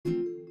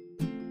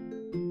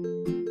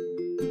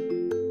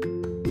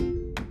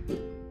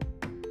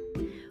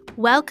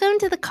Welcome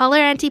to the Color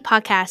Auntie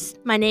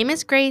podcast. My name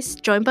is Grace,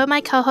 joined by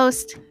my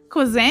co-host,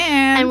 Kuzan.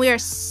 And we are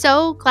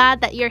so glad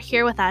that you're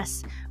here with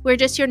us. We're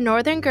just your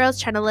northern girls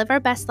trying to live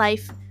our best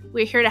life.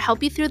 We're here to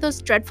help you through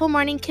those dreadful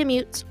morning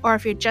commutes, or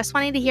if you're just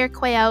wanting to hear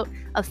Quay out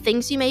of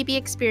things you may be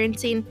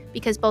experiencing,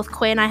 because both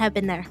Quay and I have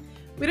been there.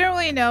 We don't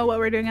really know what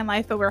we're doing in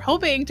life, but we're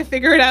hoping to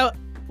figure it out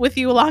with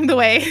you along the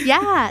way.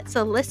 Yeah,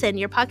 so listen,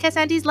 your podcast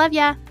aunties love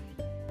ya.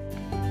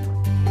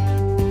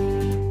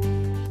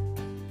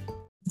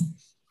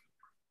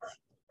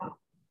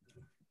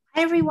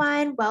 Hi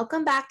everyone,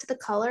 welcome back to the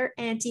Color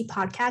Auntie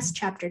podcast,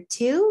 chapter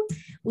 2.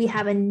 We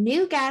have a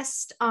new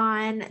guest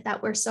on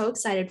that we're so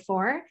excited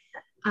for.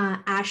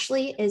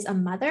 Ashley is a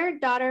mother,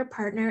 daughter,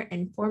 partner,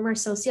 and former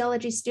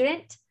sociology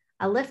student,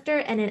 a lifter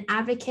and an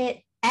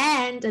advocate,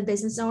 and a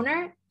business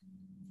owner,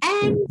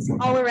 and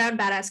all-around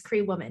badass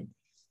Cree woman.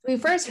 We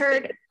first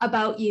heard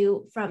about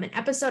you from an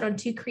episode on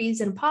Two Crees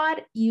in a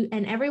Pod. You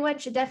and everyone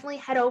should definitely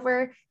head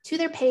over to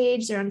their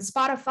page. They're on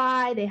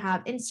Spotify, they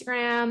have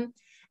Instagram,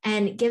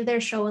 and give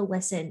their show a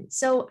listen.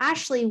 So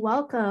Ashley,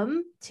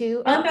 welcome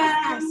to our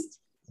podcast.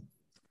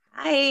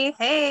 Hi,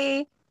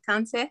 hey,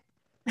 Tanse.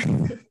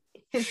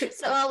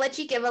 So I'll let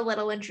you give a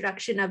little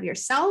introduction of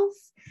yourself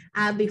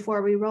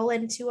before we roll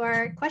into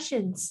our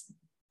questions.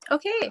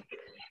 Okay.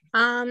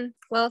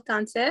 Well,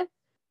 Tanse,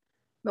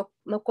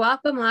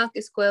 Mokwapa Mak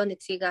Eskwel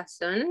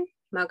Nitsigasun,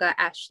 Maga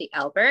Ashley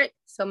Albert.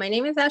 So my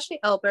name is Ashley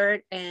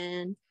Albert,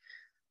 and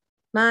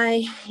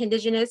my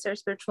indigenous or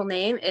spiritual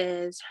name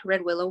is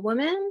Red Willow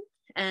Woman.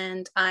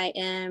 And I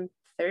am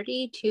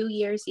 32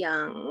 years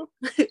young.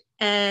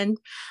 And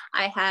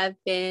I have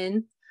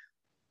been,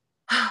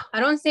 I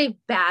don't say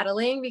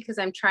battling because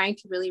I'm trying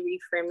to really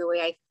reframe the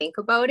way I think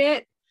about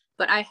it,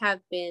 but I have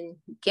been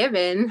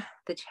given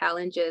the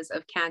challenges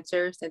of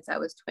cancer since I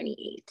was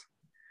 28.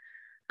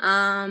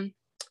 And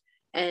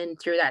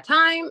through that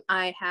time,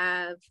 I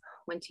have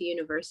went to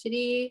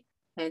university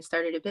and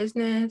started a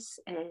business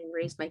and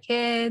raised my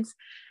kids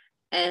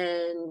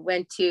and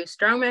went to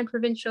strongman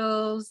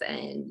provincials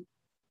and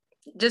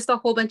just a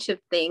whole bunch of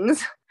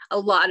things, a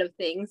lot of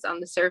things on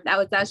the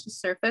surface. That's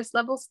just surface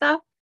level stuff.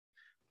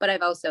 But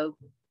I've also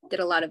did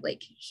a lot of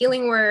like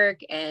healing work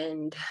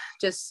and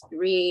just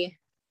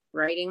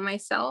rewriting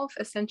myself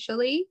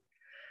essentially.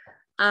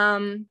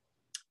 My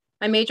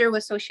major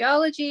was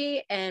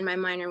sociology and my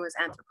minor was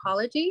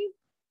anthropology.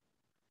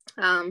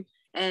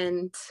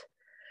 And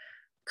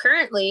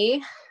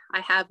currently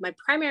I have my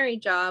primary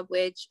job,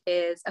 which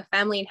is a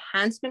family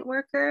enhancement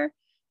worker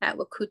at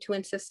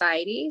Wekutuan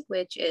Society,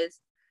 which is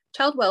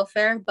child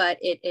welfare, but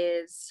it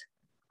is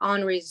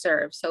on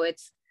reserve. So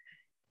it's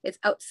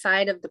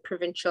outside of the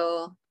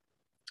provincial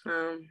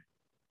CFA,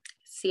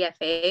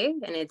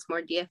 and it's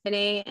more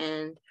DFNA.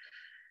 And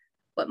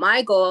what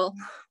my goal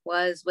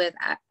was with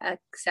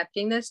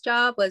accepting this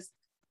job was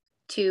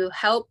to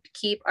help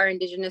keep our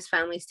Indigenous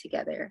families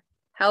together,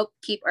 help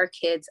keep our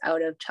kids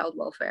out of child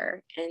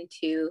welfare, and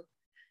to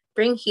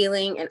bring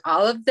healing and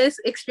all of this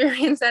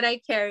experience that I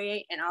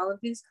carry and all of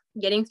these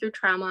getting through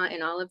trauma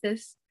and all of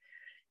this,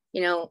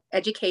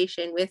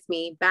 education with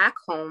me back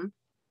home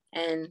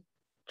and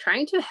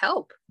trying to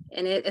help.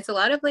 And it's a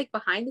lot of like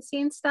behind the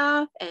scenes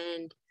stuff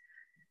and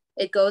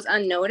it goes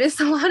unnoticed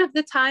a lot of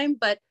the time,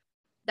 but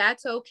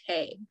that's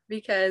okay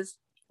because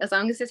as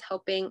long as it's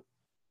helping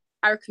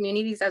our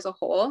communities as a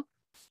whole,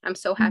 I'm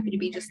so happy to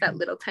be just that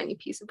little tiny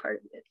piece of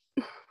part of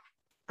it.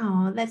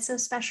 Oh, that's so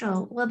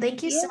special. Well,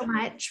 thank you so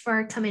much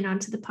for coming on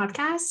to the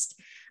podcast.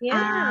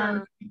 Yeah.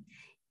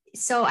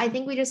 So I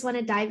think we just want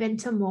to dive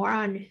into more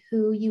on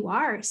who you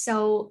are.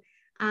 So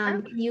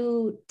can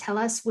you tell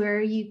us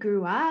where you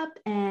grew up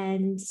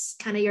and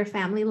kind of your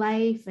family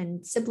life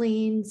and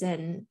siblings?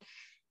 And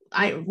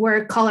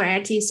we're Color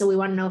Auntie, so we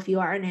want to know if you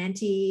are an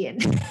auntie.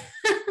 And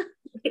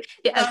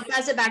I'll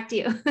pass it back to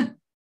you.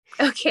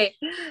 Okay.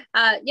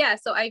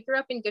 So I grew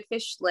up in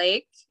Goodfish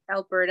Lake,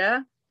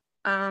 Alberta,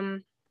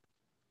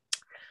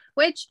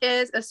 which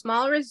is a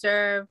small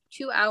reserve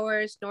 2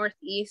 hours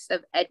northeast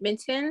of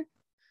Edmonton.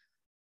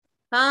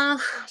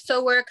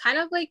 So we're kind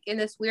of like in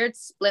this weird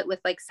split with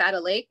like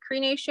Saddle Lake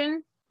Cree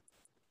Nation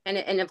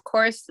and of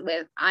course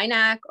with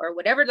INAC or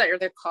whatever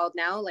they're called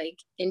now, like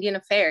Indian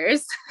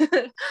Affairs.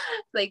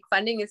 Like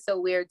funding is so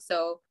weird.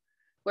 So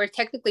we're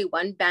technically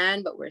one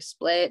band, but we're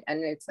split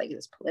and it's like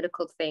this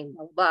political thing,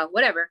 blah, blah,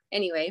 whatever.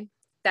 Anyway,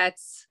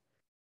 that's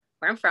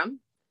where I'm from.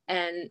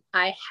 And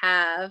I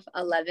have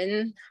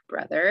 11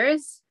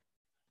 brothers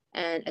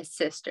and a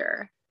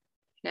sister.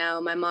 Now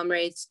my mom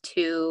raised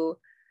two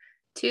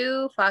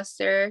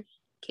foster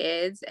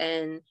kids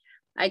and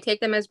I take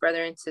them as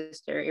brother and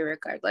sister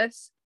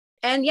irregardless.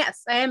 And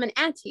yes, I am an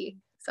auntie.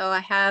 So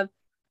I'm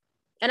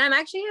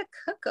actually a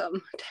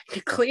cookum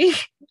technically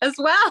as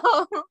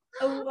well.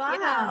 Oh,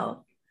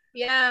 wow.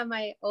 Yeah,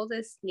 my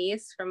oldest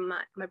niece from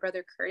my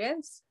brother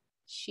Curtis,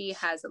 she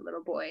has a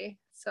little boy.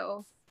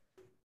 So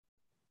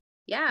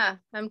yeah,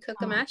 I'm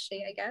cookum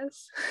Ashley, I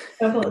guess.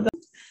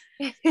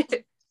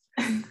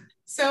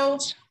 So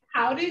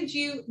do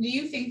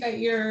you think that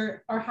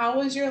how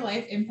was your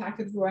life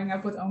impacted growing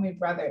up with only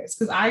brothers?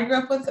 Because I grew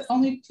up with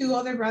only two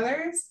older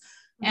brothers,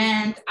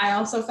 and I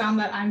also found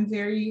that I'm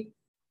very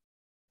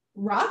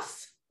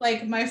rough.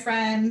 Like my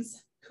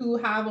friends who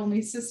have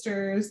only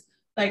sisters,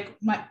 like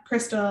my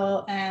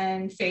Crystal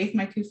and Faith,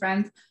 my two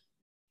friends,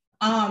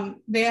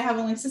 they have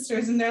only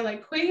sisters, and they're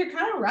like, "Wait, you're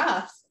kind of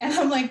rough," and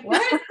I'm like,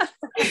 "What?"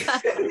 You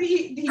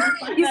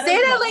say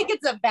that like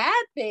it's a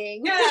bad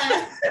thing.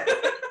 Yeah.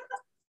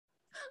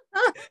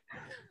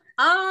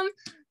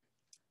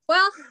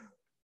 Well,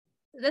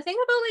 the thing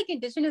about like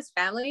Indigenous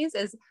families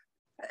is,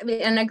 I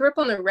mean, and I grew up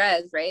on the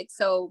res, right?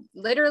 So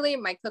literally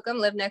my cookum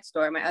lived next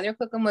door. My other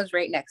cookum was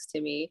right next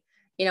to me.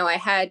 You know, I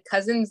had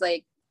cousins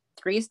like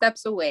 3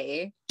 steps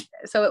away.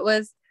 So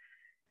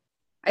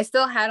I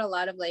still had a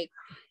lot of like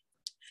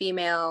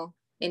female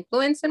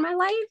influence in my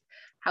life.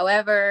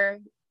 However,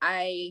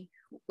 I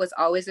was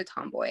always a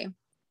tomboy.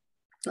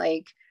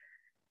 Like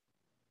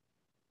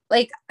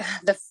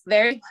the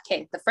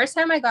first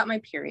time I got my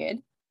period,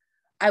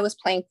 I was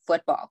playing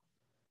football.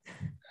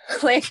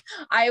 Like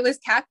I was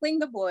tackling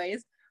the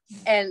boys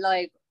and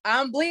like,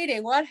 I'm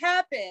bleeding. What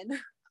happened?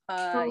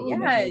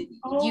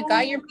 You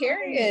got your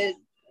period.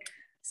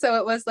 So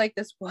it was like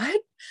this,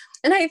 what?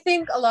 And I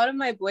think a lot of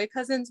my boy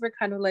cousins were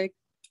kind of like,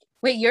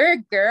 wait, you're a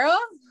girl?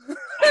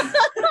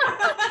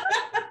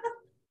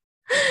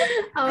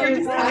 You're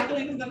just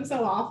tackling them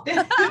so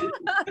often.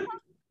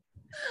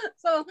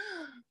 So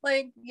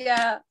like,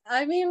 yeah,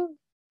 I mean,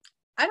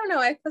 I don't know.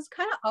 I was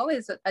kind of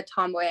always a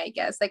tomboy, I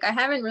guess. Like I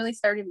haven't really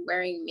started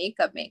wearing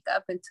makeup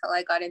until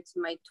I got into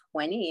my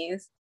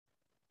 20s.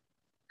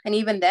 And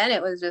even then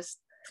it was just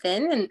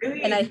thin.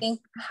 And I think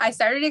I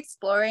started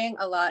exploring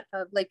a lot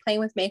of like playing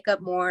with makeup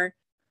more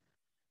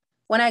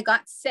when I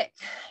got sick,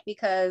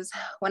 because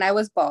when I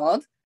was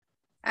bald,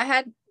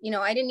 I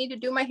didn't need to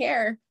do my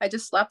hair. I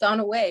just slapped on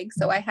a wig.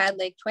 So I had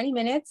like 20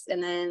 minutes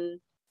and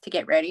then to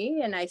get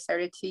ready. And I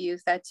started to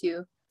use that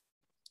to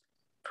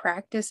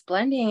practice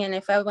blending.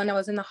 And when I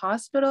was in the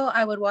hospital,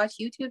 I would watch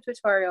YouTube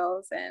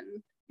tutorials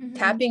and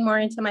tapping more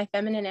into my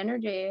feminine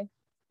energy.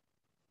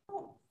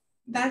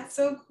 That's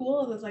so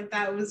cool.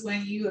 That was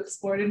when you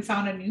explored and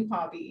found a new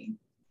hobby.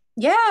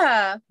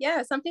 Yeah,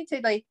 something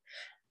to like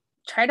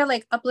try to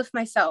like uplift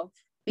myself,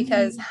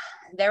 because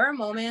there were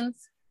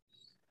moments,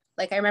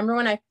 like I remember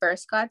when I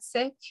first got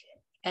sick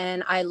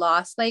and I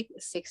lost like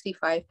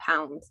 65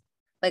 pounds.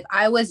 Like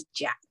I was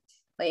jacked,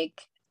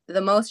 like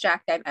the most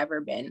jacked I've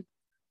ever been.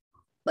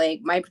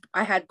 Like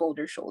I had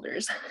boulder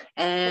shoulders,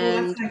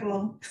 and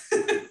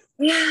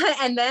yeah,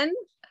 and then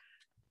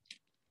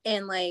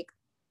in like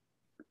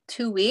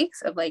 2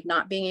 weeks of like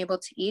not being able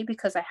to eat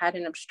because I had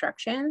an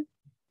obstruction,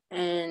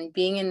 and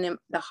being in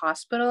the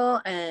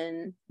hospital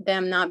and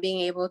them not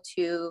being able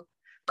to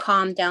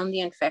calm down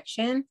the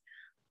infection,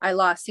 I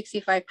lost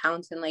 65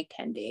 pounds in like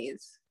 10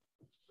 days.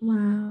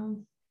 Wow.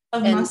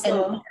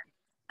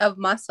 Of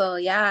muscle,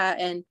 yeah.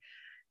 And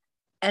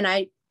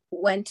I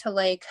went to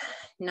like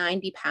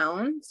 90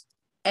 pounds,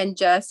 and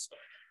just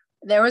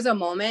there was a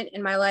moment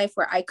in my life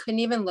where I couldn't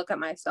even look at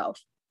myself.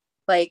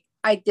 Like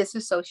I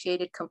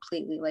disassociated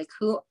completely. Like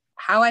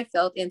how I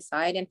felt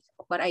inside and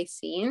what I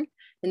seen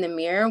in the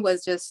mirror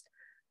was just,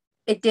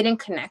 it didn't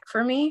connect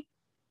for me.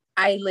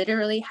 I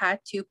literally had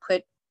to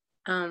put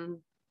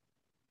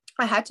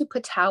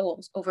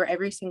towels over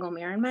every single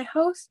mirror in my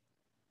house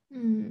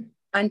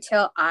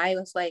until I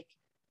was like,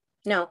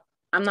 no,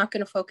 I'm not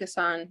going to focus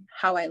on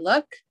how I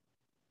look.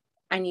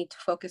 I need to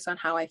focus on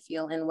how I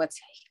feel and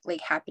what's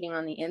like happening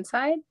on the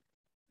inside.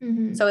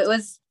 So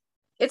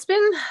it's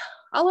been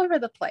all over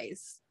the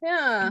place.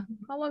 Yeah,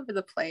 all over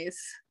the place.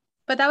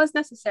 But that was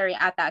necessary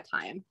at that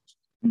time.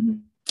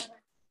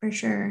 For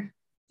sure.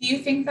 Do you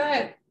think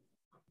that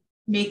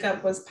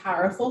makeup was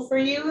powerful for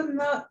you in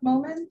that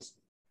moment?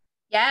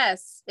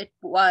 Yes, it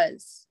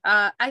was.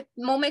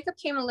 Makeup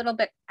came a little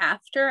bit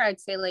after,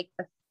 I'd say like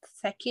the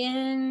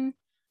second.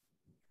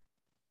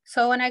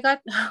 So when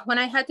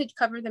I had to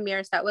cover the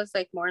mirrors, that was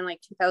like more in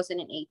like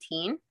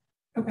 2018.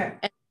 Okay.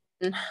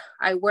 And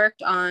I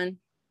worked on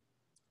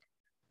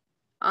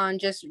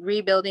just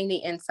rebuilding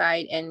the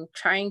inside and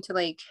trying to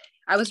like,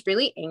 I was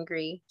really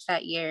angry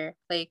that year.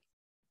 Like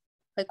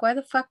why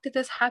the fuck did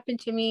this happen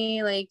to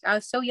me? Like I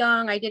was so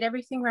young. I did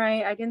everything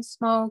right. I didn't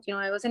smoke,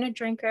 I wasn't a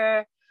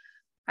drinker.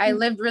 I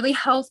lived really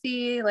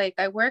healthy. Like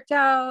I worked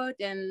out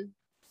and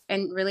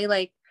really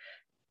like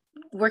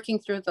working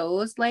through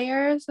those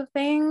layers of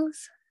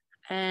things.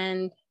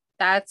 And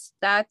that's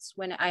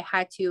when I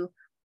had to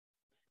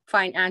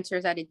find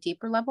answers at a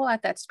deeper level,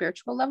 at that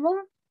spiritual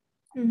level.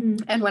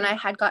 And when I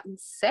had gotten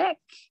sick,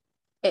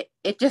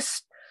 it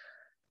just,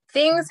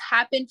 things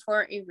happened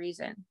for a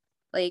reason.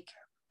 Like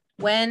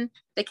when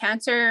the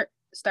cancer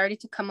started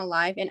to come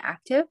alive and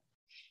active,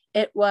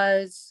 it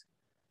was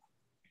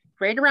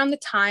right around the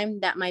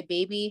time that my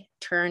baby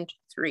turned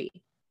 3.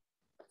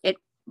 It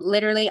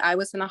literally, I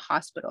was in the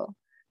hospital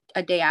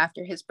a day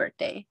after his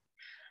birthday,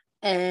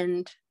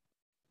 and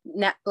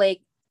not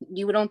like,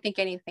 you don't think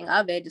anything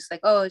of it, just like,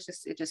 oh, it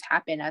just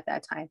happened at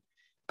that time.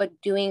 But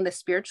doing the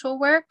spiritual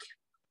work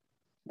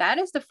that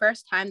is the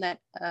first time that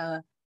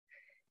I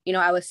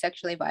was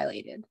sexually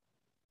violated.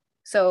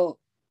 So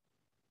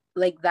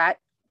like that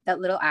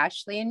little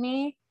Ashley in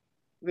me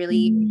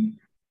really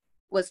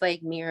was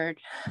like mirrored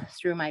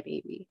through my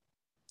baby.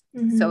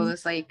 So it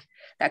was like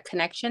that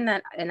connection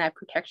and that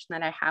protection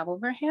that I have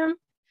over him,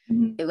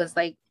 it was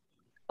like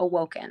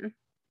awoken.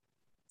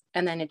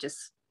 And then it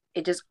just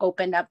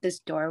opened up this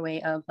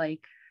doorway of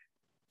like,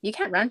 you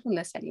can't run from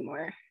this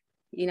anymore,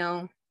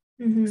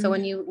 So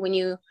when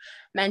you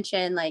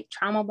mention like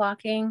trauma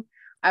blocking,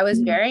 I was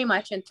very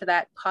much into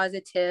that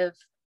positive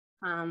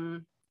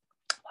only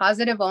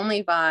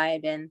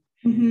vibe, and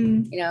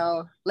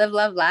live,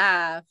 love,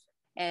 laugh.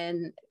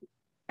 And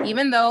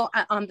even though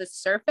on the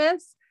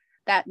surface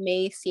that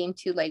may seem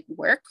to like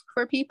work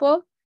for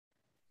people,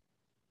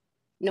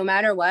 no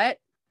matter what,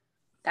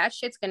 that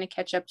shit's gonna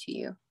catch up to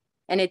you.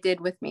 And it did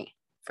with me,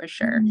 for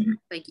sure.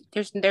 Like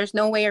there's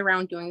no way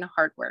around doing the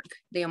hard work,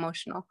 the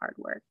emotional hard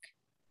work.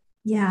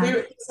 Yeah.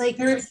 It's like,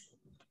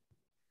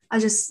 I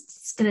was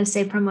just gonna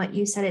say, from what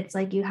you said, it's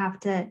like you have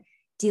to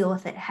deal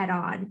with it head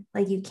on.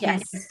 Like you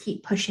can't just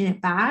keep pushing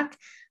it back.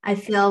 I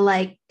feel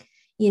like,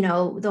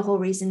 the whole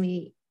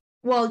reason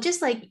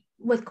just like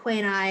with Quay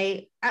and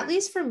I, at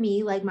least for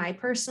me, like my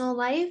personal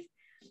life,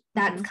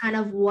 that's kind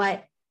of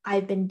what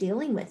I've been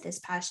dealing with this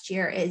past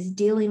year, is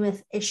dealing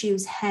with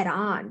issues head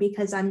on,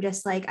 because I'm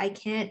just like, I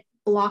can't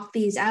block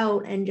these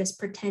out and just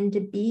pretend to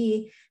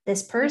be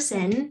this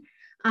person.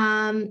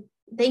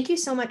 Thank you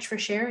so much for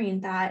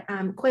sharing that.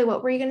 Quay,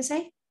 what were you going to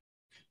say?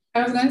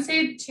 I was going to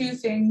say two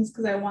things,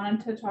 because I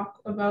wanted to talk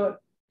about,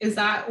 is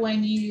that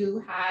when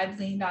you had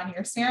leaned on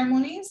your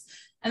ceremonies?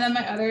 And then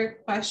my other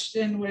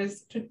question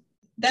was,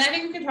 then I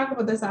think we can talk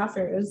about this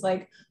after, is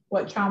like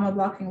what trauma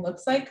blocking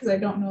looks like, because I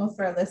don't know if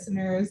our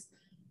listeners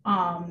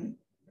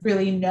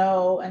really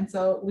know. And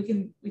so we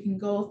can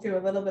go through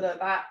a little bit of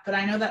that. But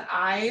I know that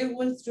I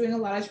was doing a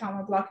lot of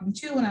trauma blocking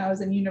too when I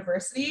was in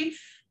university,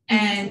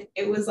 and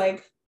it was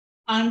like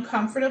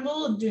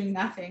uncomfortable doing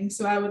nothing.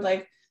 So I would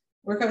like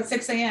work out at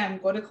 6 a.m.,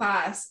 go to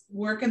class,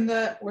 work at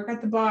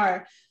the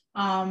bar,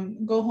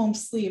 go home,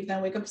 sleep,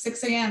 then wake up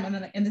 6 a.m. And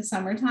then in the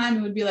summertime,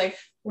 it would be like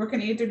work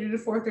an 8:30 to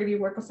 4:30,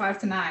 work a 5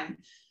 to 9.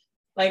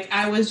 Like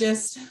I was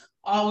just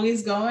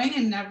always going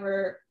and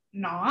never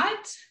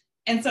not.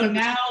 And so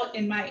now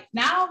right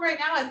now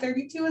at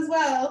 32 as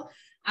well,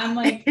 I'm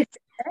like,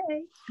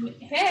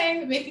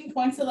 hey, making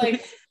points to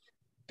like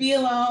be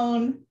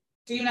alone,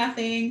 do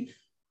nothing,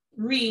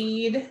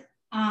 read,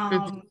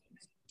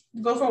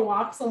 go for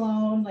walks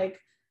alone,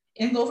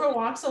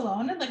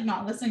 and like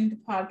not listening to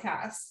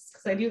podcasts,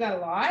 because I do that a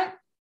lot.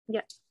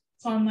 Yeah.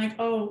 So I'm like,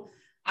 oh,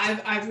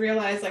 I've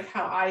realized like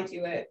how I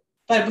do it.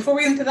 But before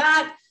we get into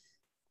that,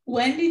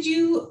 when did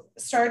you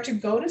start to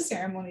go to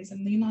ceremonies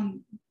and lean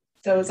on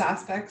those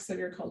aspects of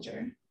your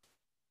culture?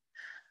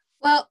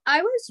 Well,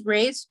 I was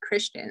raised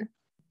Christian.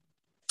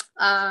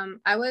 And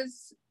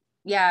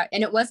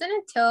it wasn't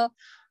until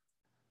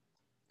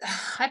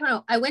I don't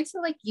know, I went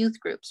to like youth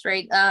groups,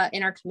 right,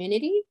 in our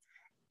community,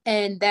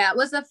 and that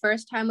was the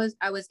first time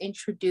I was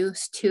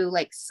introduced to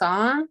like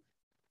song,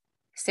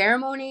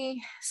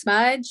 ceremony,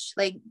 smudge,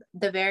 like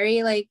the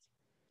very like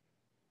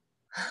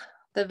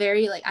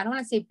I don't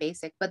want to say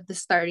basic, but the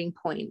starting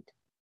point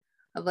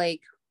of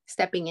like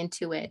stepping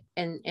into it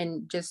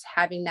and just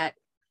having that,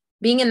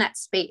 being in that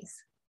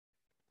space.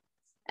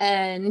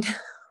 And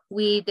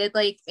we did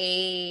like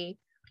a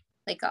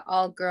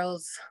all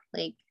girls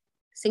like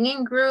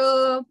singing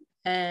group,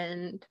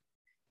 and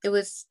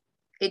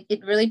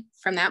it really,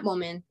 from that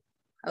moment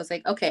I was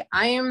like, okay,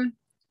 I am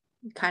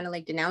kind of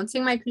like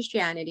denouncing my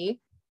Christianity.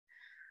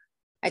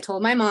 I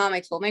told my mom, I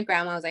told my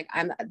grandma, I was like,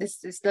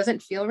 this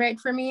doesn't feel right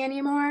for me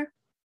anymore.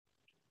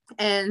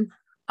 And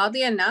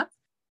oddly enough,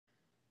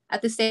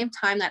 at the same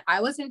time that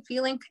I wasn't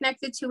feeling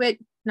connected to it,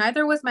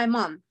 neither was my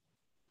mom.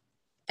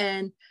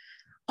 And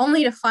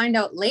only to find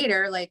out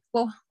later, like,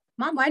 well,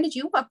 Mom, why did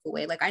you walk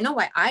away? Like, I know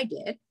why I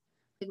did,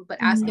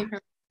 but asking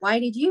her, why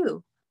did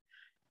you?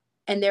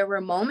 And there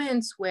were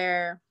moments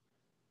where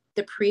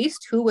the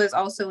priest, who was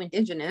also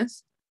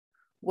Indigenous,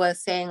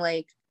 was saying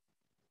like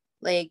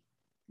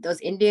those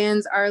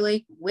Indians are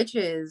like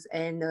witches,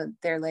 and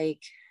they're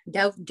like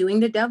doing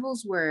the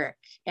devil's work.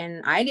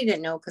 And I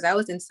didn't know, because I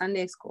was in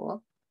Sunday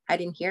school. I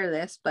didn't hear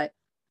this, but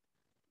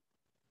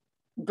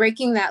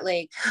breaking that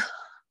like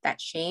that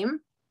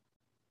shame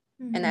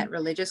and that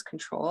religious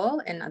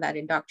control and that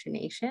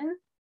indoctrination.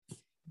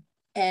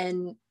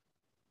 And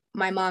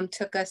my mom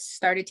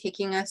started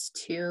taking us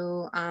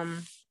to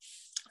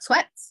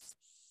Sweats.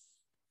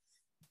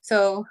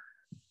 So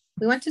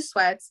we went to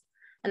Sweats,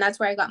 and that's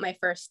where I got my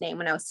first name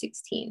when I was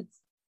 16.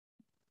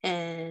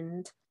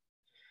 And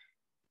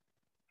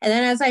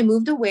then as I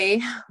moved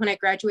away, when I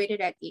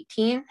graduated at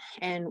 18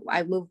 and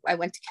I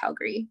went to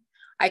Calgary,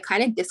 I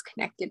kind of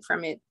disconnected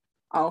from it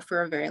all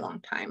for a very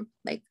long time.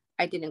 Like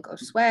I didn't go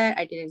to Sweat,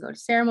 I didn't go to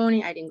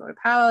ceremony, I didn't go to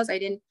POWs, I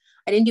didn't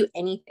do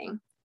anything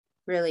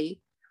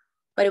really,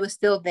 but it was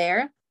still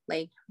there,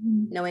 like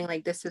knowing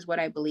like this is what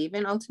I believe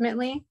in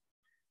ultimately,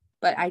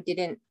 but I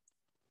didn't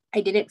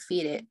I didn't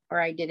feed it, or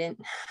I didn't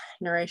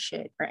nourish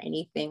it or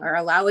anything, or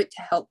allow it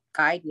to help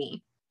guide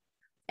me.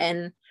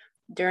 And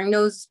during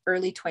those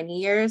early 20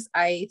 years,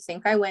 I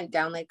think I went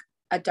down like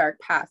a dark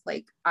path.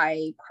 Like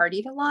I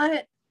partied a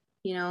lot,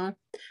 you know,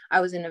 I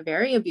was in a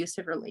very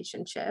abusive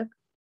relationship,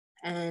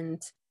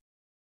 and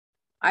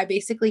I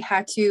basically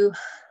had to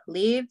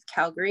leave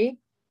Calgary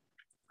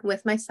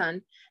with my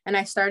son, and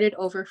I started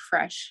over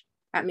fresh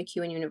at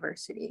MacEwan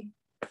University.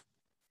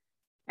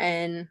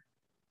 And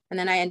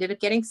then I ended up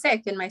getting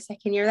sick in my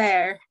second year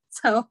there.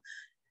 So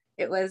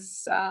it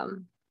was a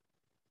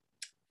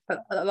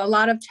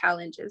lot of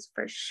challenges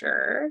for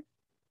sure.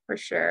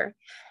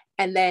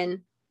 And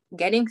then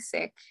getting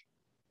sick,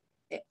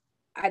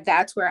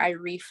 that's where I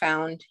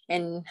refound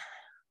and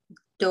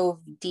dove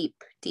deep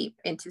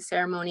into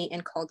ceremony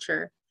and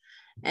culture.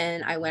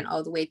 And I went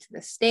all the way to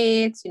the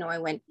States. You know, I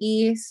went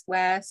east,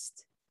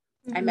 west.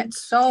 Mm-hmm. I met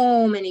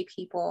so many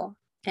people,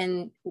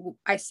 and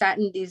I sat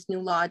in these new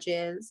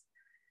lodges.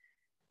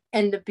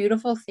 And the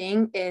beautiful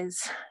thing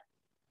is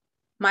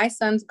my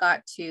sons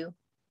got to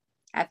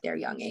at their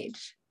young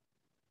age.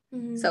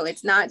 Mm-hmm. So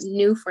it's not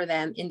new for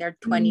them in their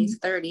 20s,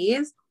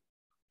 30s.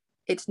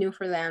 It's new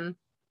for them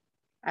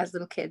as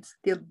little kids.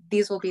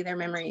 These will be their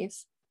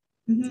memories.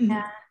 Mm-hmm.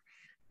 Yeah.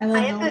 I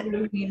love what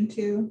you mean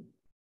too.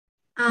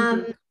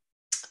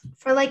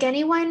 For like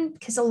anyone,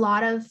 because a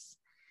lot of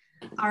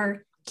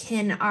our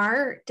kin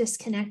are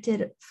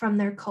disconnected from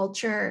their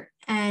culture,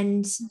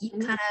 and you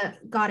kind of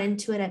got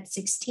into it at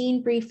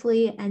 16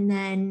 briefly, and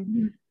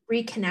then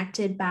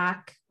reconnected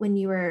back when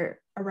you were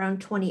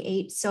around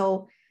 28.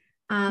 So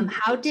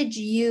how did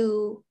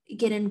you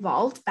get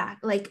involved back?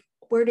 Like,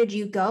 where did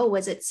you go?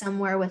 Was it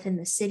somewhere within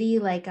the city,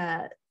 like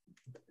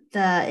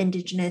the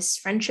Indigenous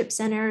Friendship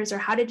Centers, or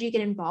how did you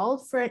get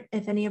involved for it?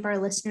 If any of our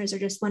listeners are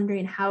just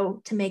wondering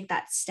how to make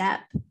that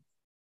step.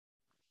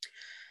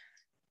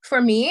 For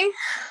me,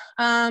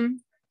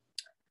 when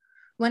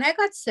I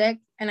got sick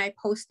and I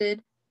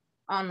posted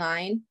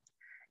online,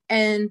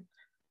 and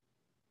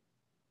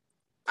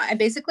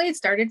it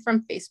started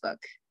from Facebook.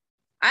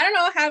 I don't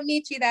know how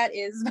niche that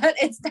is, but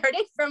it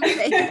started from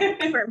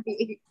Facebook for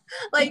me.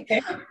 Like,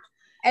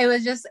 it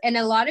was just, and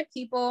a lot of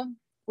people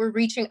were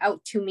reaching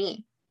out to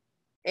me.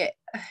 They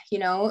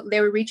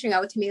were reaching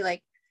out to me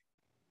like,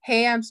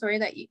 hey, I'm sorry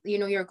that,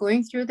 you're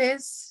going through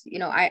this.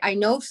 I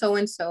know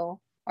so-and-so,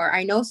 or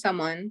I know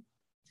someone.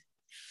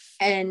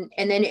 And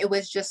then it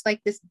was just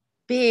like this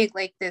big,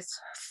 like this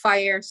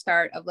fire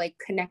start of like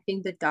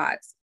connecting the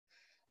dots.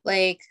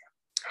 Like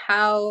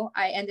how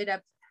I ended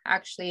up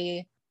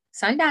actually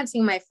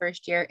sundancing my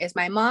first year is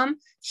my mom,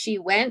 she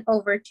went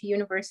over to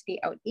university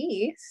out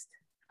east.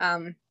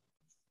 And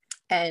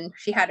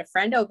she had a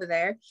friend over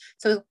there.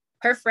 So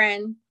her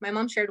friend, my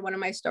mom shared one of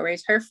my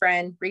stories. Her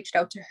friend reached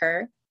out to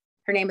her.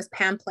 Her name is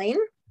Pam Plain.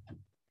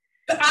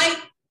 I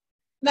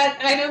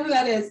know who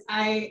that is.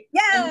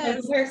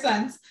 Yes, her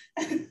sons.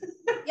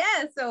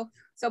 Yeah. So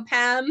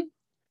Pam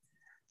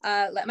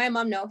let my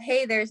mom know,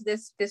 hey, there's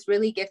this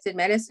really gifted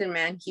medicine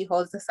man. He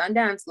holds the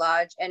Sundance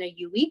Lodge and a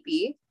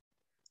UWP.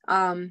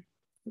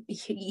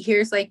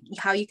 Here's like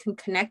how you can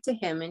connect to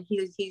him, and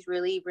he's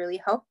really, really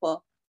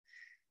helpful.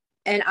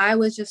 And I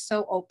was just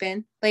so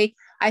open. Like,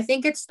 I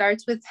think it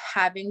starts with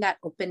having that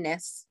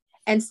openness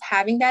and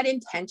having that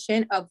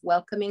intention of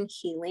welcoming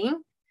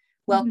healing,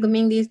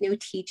 welcoming these new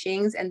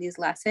teachings and these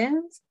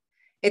lessons.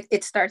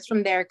 It starts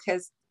from there,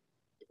 because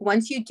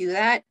once you do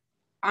that,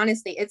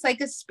 honestly, it's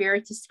like a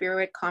spirit to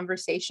spirit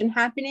conversation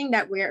happening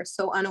that we're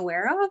so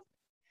unaware of.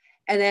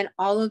 And then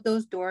all of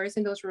those doors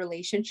and those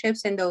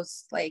relationships and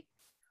those like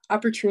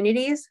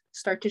opportunities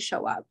start to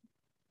show up.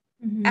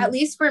 At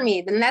least for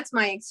me, then that's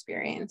my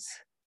experience.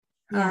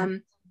 Yeah.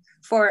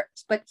 For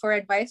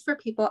advice for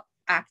people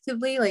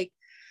actively, like,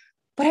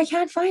 but I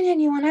can't find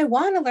anyone. I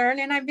want to learn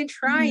and I've been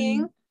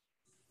trying.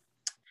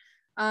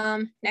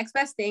 Next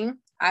best thing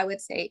I would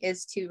say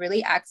is to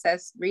really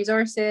access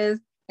resources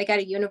like at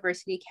a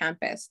university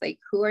campus. Like,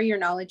 who are your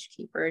knowledge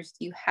keepers?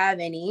 Do you have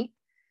any?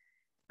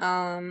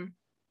 I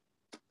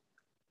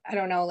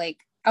don't know, like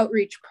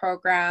outreach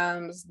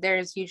programs.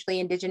 There's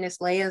usually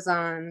Indigenous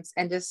liaisons,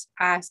 and just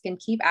ask and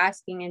keep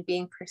asking and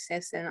being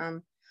persistent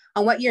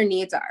on what your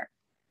needs are.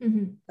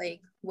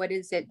 Like, what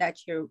is it that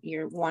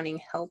you're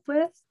wanting help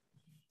with?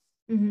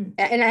 And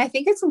I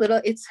think it's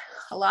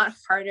a lot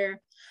harder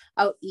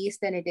out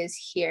east than it is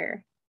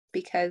here,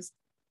 because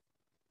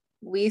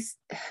we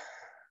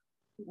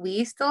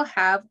still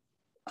have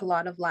a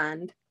lot of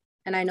land.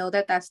 And I know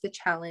that that's the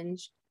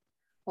challenge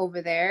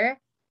over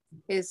there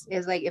is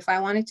like, if I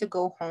wanted to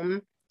go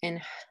home and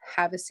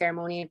have a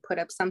ceremony and put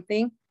up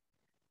something,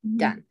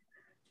 done,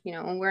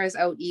 whereas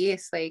out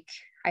east, like,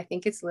 I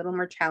think it's a little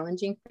more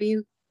challenging for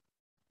you.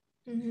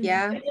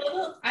 Yeah,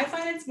 I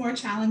find it's more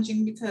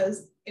challenging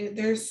because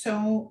there's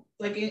so,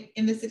 like,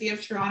 in the city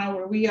of Toronto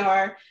where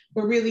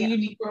we're really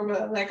unique.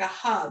 We're like a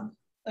hub.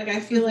 Like,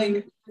 I feel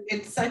like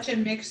it's such a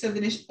mix of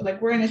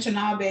like, we're in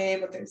Anishinaabe,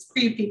 but there's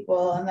Cree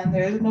people, and then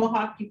there's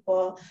Mohawk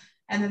people,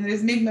 and then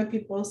there's Mi'kmaq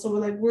people. So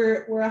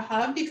we're a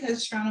hub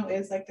because Toronto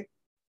is like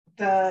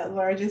the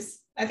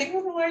largest I think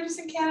we're the largest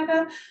in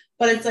Canada,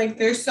 but it's like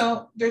there's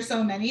so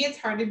many, it's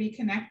hard to be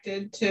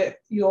connected to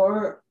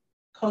your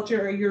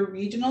culture or your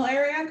regional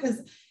area,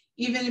 because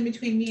even in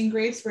between me and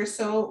Grace, there's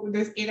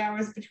 8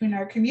 hours between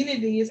our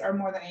communities, or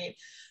more than 8,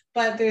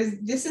 but there's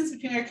distance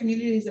between our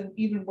communities, and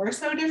even we're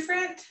so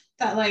different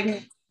that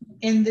like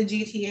in the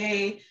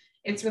GTA,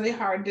 it's really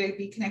hard to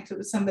be connected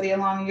with somebody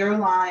along your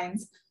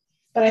lines.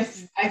 But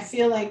I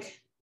feel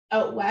like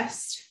out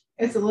west,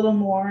 it's a little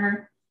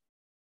more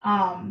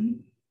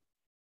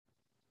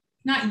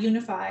not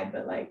unified,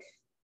 but like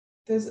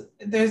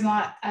there's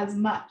not as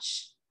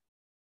much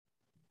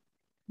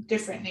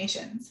different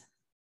nations.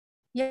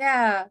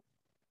 Yeah,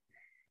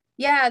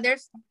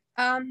 there's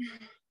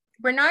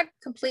we're not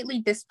completely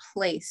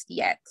displaced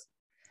yet,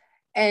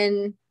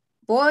 and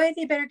boy,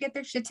 they better get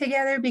their shit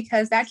together,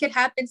 because that could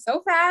happen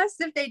so fast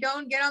if they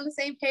don't get on the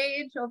same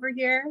page over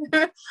here.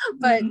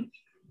 But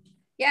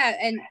yeah,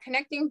 and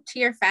connecting to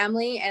your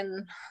family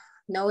and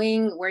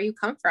knowing where you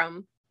come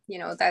from, you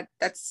know,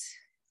 that's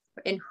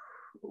in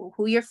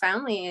who your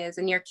family is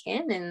and your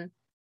kin, and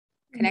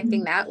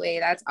connecting that way,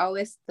 that's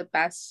always the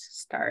best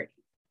start.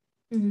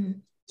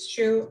 It's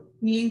true.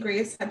 Me and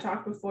Grace had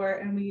talked before,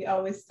 and we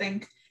always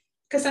think,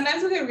 because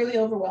sometimes we get really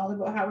overwhelmed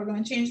about how we're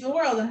going to change the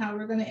world and how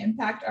we're going to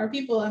impact our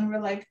people, and we're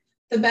like,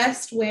 the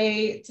best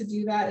way to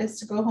do that is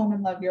to go home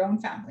and love your own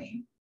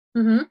family.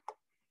 So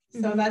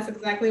that's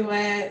exactly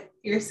what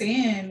you're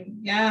saying.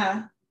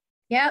 Yeah,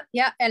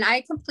 and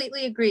I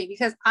completely agree,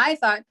 because I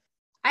thought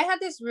I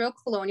had this real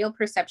colonial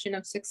perception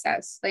of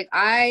success. Like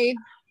I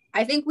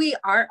think we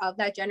are of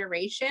that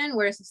generation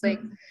where it's just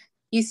like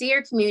you see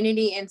your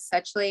community in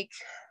such like,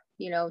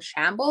 you know,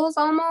 shambles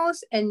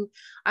almost, and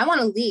I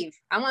want to leave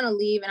and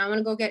I want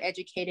to go get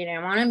educated, and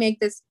I want to make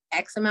this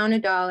X amount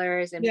of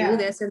dollars and do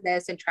this and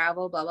this and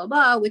travel, blah blah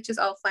blah, which is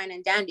all fine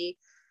and dandy.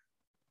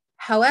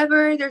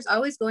 However, there's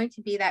always going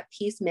to be that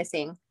piece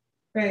missing.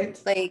 Right.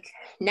 Like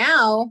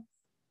now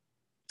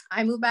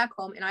I move back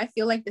home and I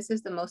feel like this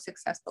is the most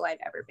successful I've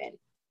ever been.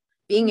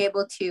 Being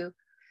able to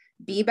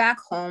be back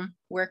home,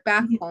 work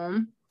back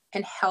home,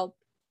 and help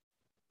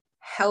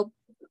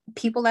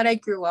people that I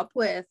grew up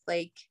with,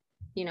 like,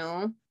 you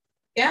know,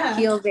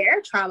 heal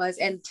their traumas.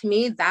 And to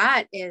me,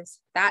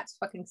 that's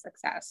fucking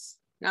success,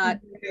 not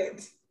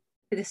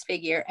this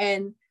figure.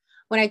 And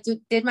when I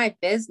did my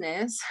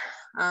business,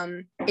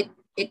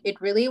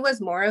 it really was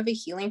more of a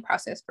healing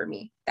process for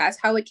me. That's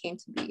how it came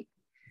to be.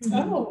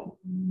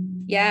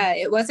 Yeah,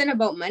 it wasn't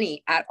about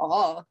money at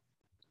all.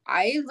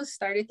 I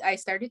started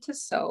to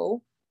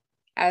sew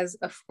as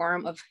a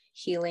form of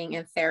healing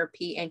and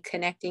therapy and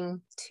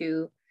connecting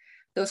to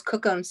those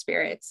Kukum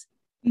spirits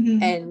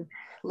and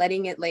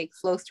letting it like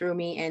flow through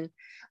me and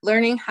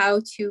learning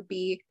how to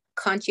be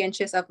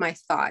conscientious of my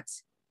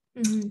thoughts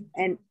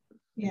and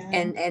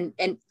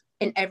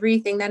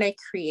everything that I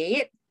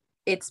create,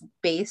 it's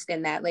based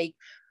in that. Like,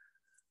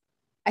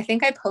 I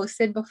think I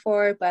posted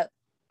before, but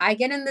I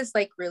get in this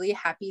like really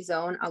happy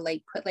zone. I'll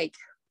like put like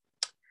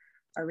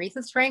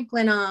Aretha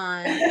Franklin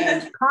on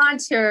and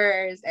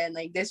contours and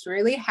like this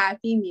really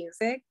happy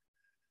music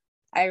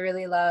I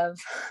really love,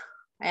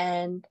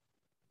 and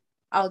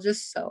I'll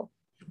just sew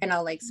and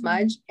I'll like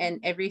smudge, and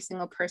every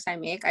single purse I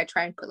make, I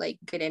try and put like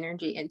good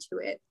energy into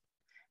it,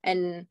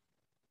 and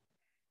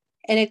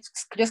it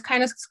just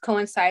kind of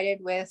coincided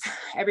with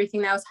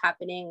everything that was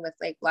happening with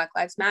like Black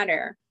Lives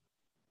Matter,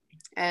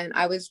 and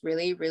I was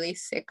really, really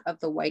sick of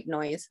the white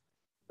noise.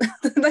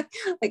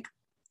 like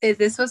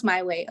this was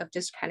my way of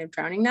just kind of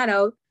drowning that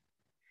out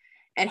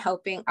and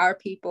helping our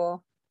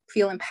people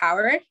feel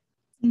empowered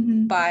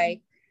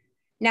by,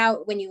 now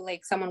when you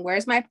like someone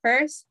wears my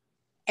purse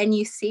and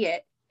you see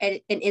it and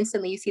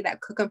instantly you see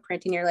that Kukum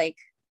print and you're like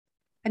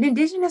an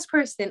Indigenous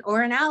person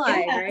or an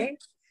ally, right?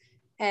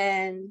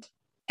 And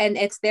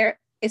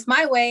it's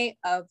my way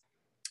of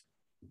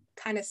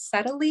kind of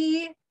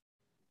subtly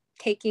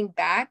taking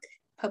back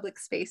public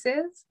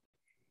spaces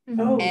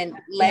and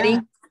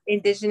letting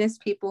Indigenous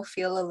people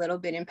feel a little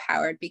bit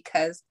empowered,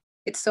 because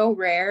it's so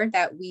rare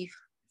that we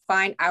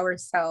find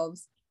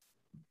ourselves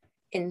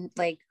in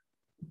like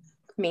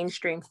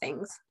mainstream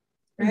things.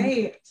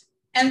 Right.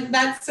 And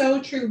that's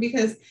so true,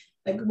 because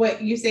like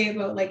what you say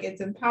about like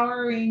it's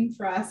empowering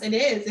for us, it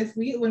is.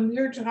 When we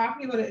were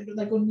talking about it,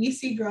 like when we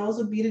see girls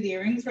with beaded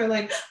earrings, we're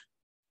like,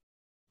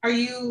 are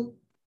you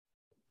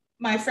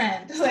my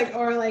friend? Like,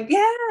 or like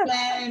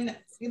when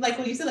like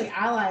when you said like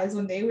allies,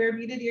 when they wear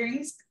beaded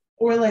earrings,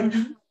 or like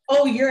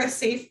oh, you're a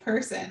safe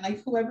person.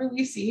 Like whoever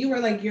we see, we're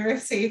like, you're a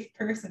safe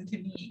person to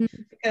me,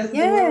 because the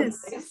world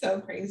is so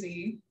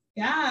crazy.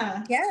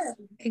 Yeah,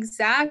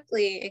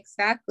 exactly.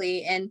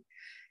 And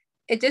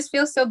it just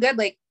feels so good.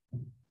 Like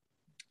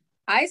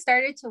I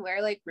started to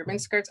wear like ribbon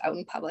skirts out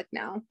in public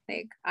now.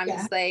 Like I'm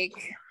just like,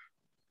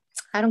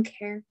 I don't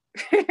care.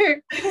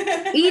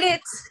 Eat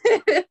it.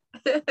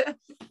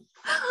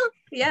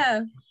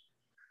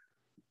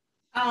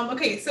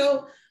 Okay,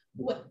 so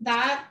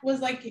that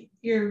was like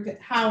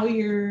how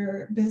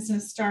your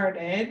business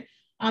started.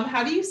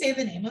 How do you say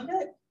the name of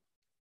it?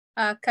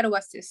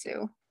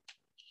 Karawasusu.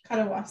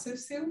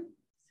 Karawasusu?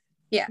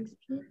 Yeah.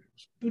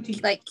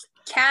 boutique? Like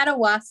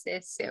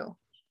Katawassisu.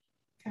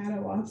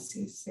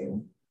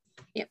 Katawassisu.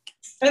 Yep.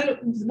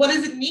 And what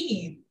does it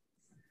mean?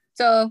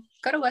 So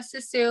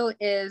Katawassisu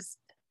is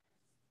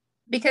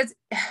because,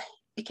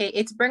 okay,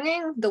 it's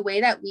bringing the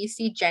way that we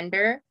see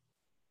gender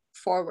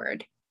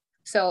forward.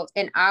 So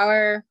in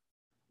our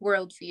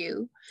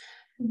worldview,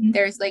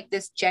 there's like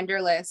this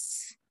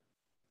genderless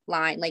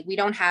line. Like we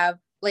don't have,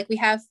 like we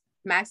have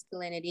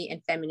masculinity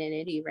and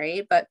femininity,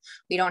 right? But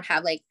we don't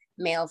have like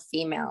male,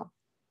 female.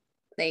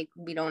 Like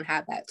we don't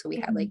have that. So we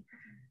have like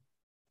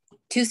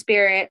two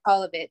spirit,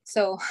 all of it.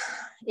 So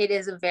it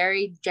is a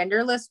very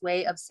genderless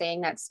way of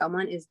saying that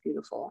someone is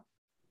beautiful.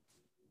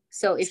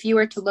 So if you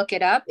were to look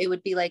it up, it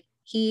would be like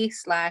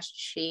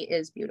he/she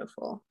is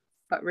beautiful.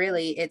 But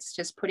really, it's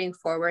just putting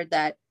forward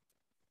that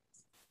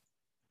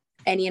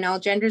any and all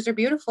genders are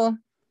beautiful.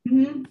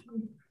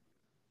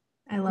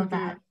 I love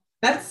that.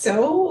 That's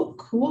so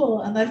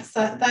cool. And that's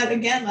that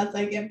again, that's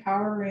like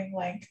empowering.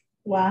 Like,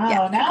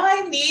 wow,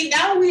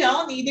 now we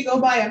all need to go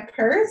buy a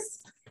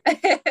purse.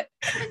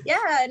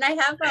 Yeah, and I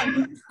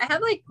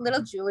have like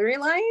little jewelry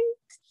line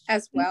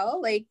as well.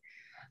 Like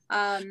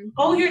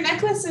oh, your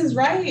necklace is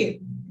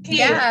right. Okay.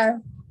 Yeah.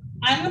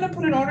 I'm gonna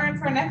put an order in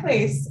for a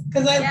necklace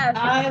because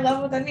I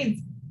love what that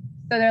means.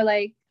 So they're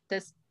like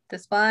this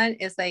one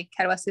is like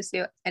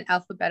Katawassisu and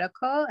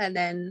alphabetical, and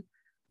then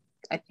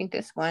I think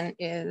this one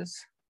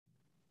is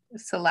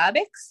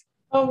syllabics.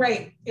 Oh,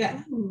 right.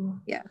 Yeah.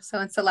 Yeah. So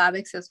in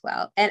syllabics as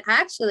well. And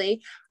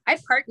actually, I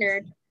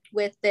partnered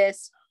with the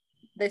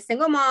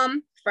single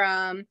mom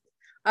from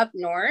up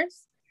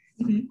north.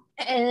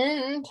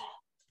 And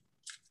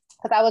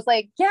because I was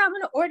like, yeah, I'm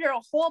going to order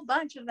a whole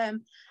bunch of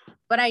them.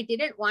 But I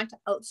didn't want to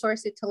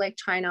outsource it to like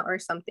China or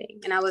something.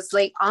 And I was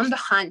like on the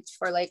hunt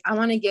for like, I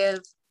want to give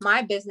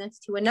my business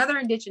to another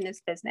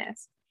Indigenous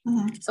business.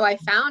 So I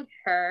found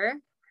her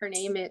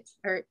name is,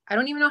 or I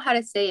don't even know how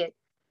to say it.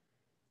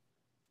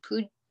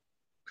 Pujku?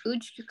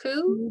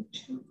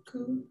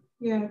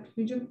 Yeah,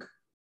 Pujuk.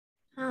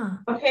 Huh.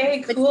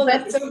 Okay, cool.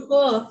 That's so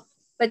cool.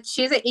 But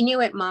she's an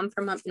Inuit mom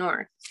from up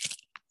north.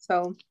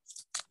 So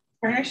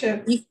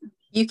partnership.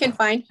 You can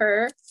find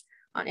her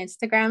on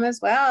Instagram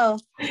as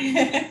well.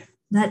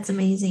 That's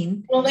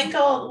amazing. We'll link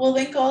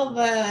all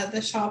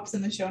the shops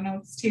in the show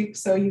notes too,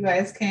 so you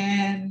guys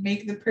can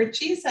make the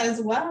purchase as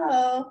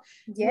well.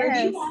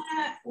 Yes.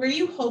 Where do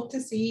you hope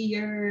to see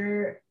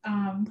your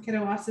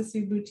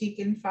Katawassisu boutique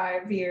in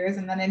 5 years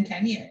and then in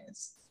 10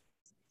 years?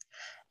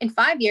 In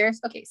 5 years,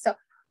 okay, so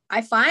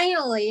I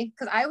finally,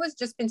 because I was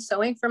just been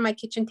sewing for my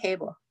kitchen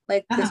table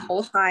like this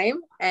whole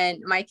time, and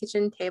my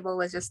kitchen table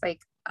was just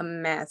like a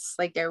mess.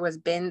 Like there was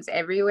bins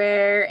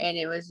everywhere, and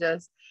it was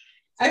just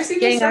I've seen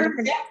this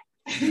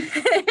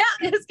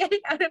it was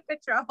getting out of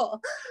control.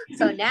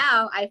 So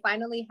now I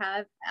finally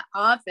have an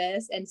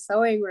office and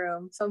sewing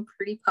room, so I'm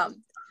pretty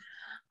pumped.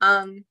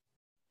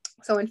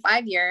 So in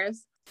 5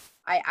 years,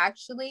 I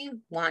actually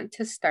want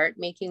to start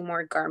making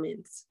more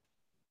garments,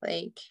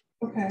 like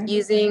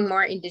using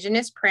more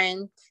Indigenous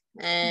print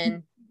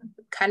and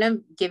kind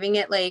of giving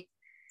it like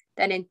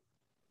that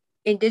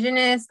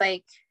Indigenous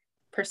like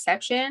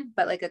perception,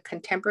 but like a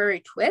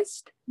contemporary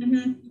twist.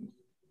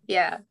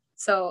 Yeah,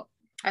 so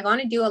I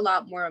want to do a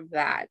lot more of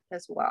that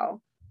as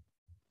well.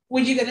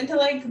 Would you get into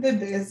like the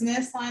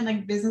business line,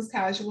 like business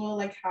casual,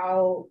 like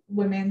how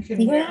women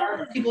can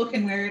wear, people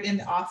can wear it in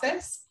the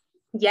office?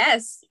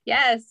 Yes.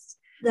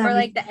 Or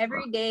like the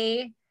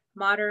everyday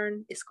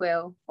modern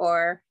esquil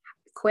or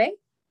kwe.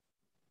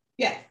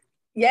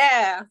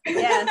 Yeah.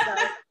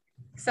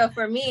 So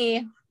for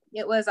me,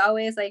 it was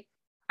always like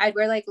I'd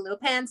wear like a little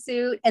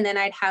pantsuit, and then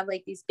I'd have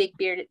like these big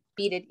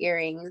beaded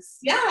earrings.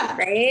 Yeah.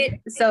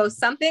 Right. So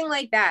something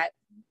like that.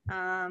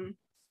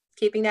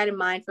 Keeping that in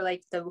mind for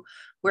like the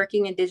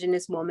working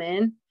Indigenous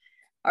woman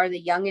or the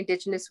young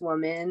Indigenous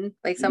woman,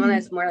 like someone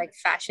that's more like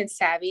fashion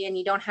savvy, and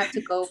you don't have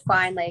to go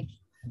find like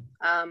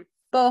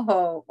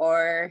boho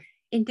or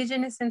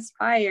Indigenous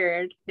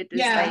inspired. It's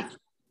like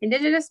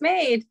Indigenous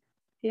made.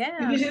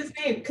 Indigenous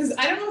made. Because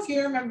I don't know if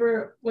you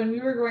remember when we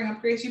were growing up,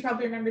 Grace, you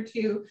probably remember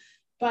too,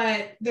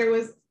 but there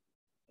was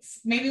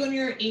maybe when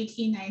you were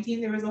 18,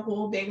 19, there was a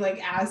whole big like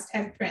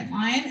Aztec print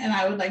line, and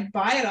I would like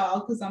buy it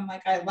all because I'm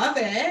like, I love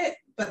it,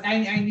 but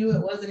I knew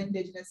it wasn't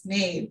Indigenous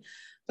made.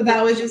 But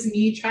that was just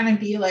me trying to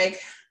be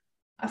like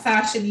a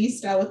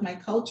fashionista with my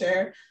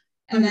culture.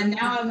 And then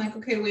now I'm like,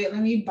 okay, wait,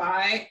 let me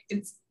buy.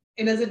 It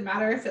doesn't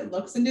matter if it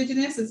looks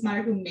Indigenous. It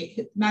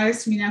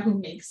matters to me now who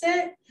makes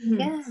it.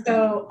 Yeah.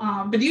 So,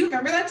 but do you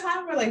remember that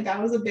time where like that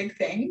was a big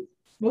thing?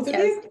 Both of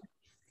you?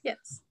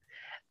 Yes.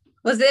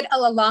 Was it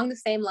along the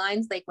same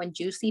lines like when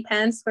Juicy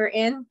Pants were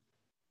in?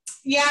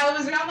 Yeah, it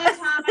was around that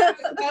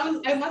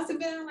time. I must have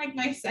been in like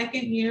my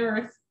second year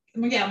of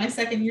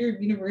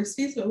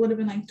university, so it would have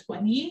been like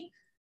 20.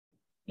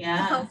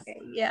 Yeah. Okay.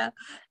 Yeah.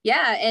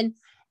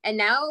 And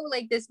now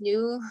like this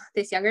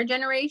younger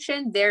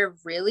generation, they're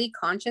really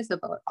conscious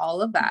about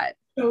all of that.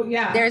 So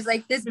yeah, there's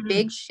like this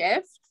big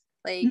shift,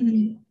 like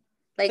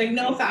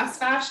no fast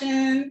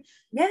fashion.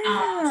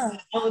 Yeah.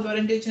 All about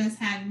Indigenous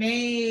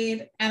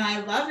handmade, and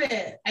I love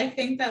it. I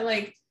think that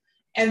like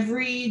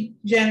every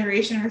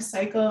generation or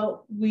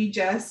cycle, we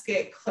just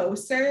get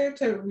closer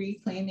to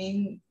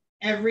reclaiming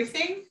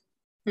everything.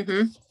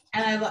 Mm-hmm.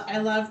 And I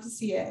love to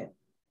see it.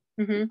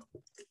 Mm-hmm.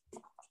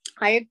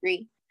 I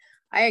agree.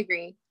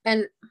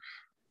 And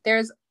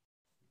there's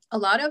a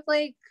lot of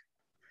like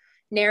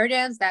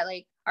narratives that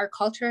like our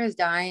culture is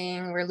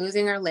dying, we're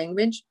losing our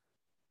language.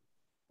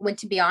 When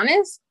to be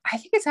honest, I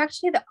think it's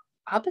actually the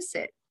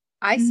opposite.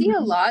 I see a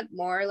lot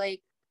more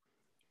like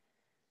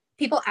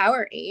people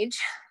our age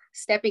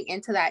stepping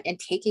into that and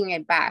taking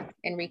it back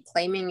and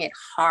reclaiming it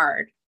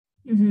hard.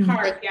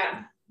 Hard, like,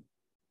 yeah.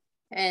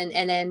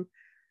 And then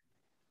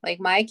like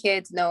my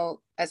kids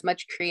know as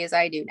much Cree as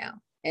I do now.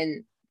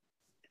 And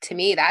to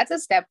me, that's a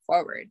step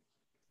forward.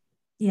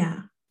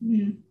 Yeah.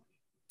 Mm-hmm.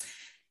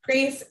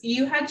 Grace,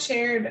 you had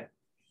shared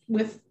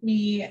with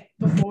me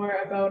before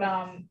about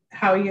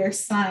how your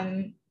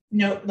son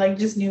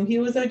just knew he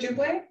was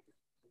Ojibwe.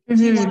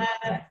 Do you want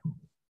to,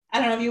 I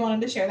don't know if you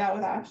wanted to share that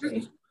with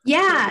Ashley.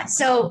 Yeah,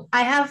 so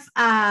I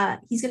have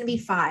he's gonna be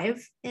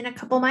 5 in a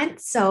couple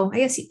months, so I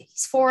guess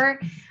he's 4.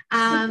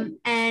 And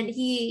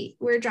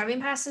we're driving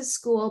past his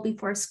school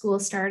before school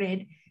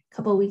started a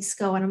couple of weeks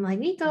ago, and I'm like,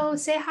 Nico,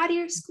 say hi to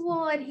your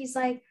school. And he's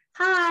like,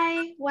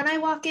 hi. When I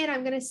walk in,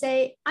 I'm gonna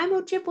say I'm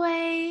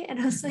Ojibwe. And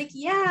I was like,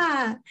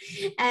 yeah.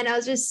 And I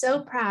was just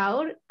so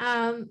proud.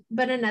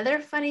 But another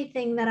funny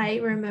thing that I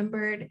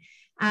remembered,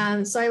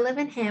 so I live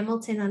in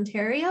Hamilton,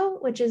 Ontario,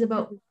 which is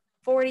about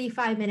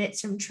 45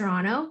 minutes from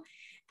Toronto.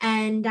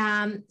 And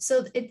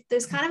so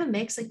there's kind of a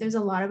mix, like there's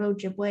a lot of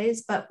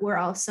Ojibways, but we're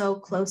also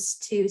close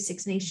to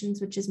Six Nations,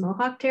 which is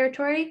Mohawk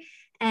territory.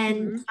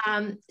 And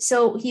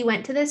so he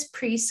went to this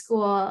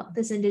preschool,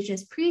 this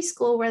Indigenous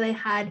preschool, where they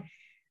had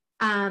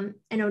an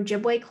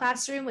Ojibwe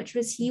classroom, which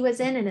he was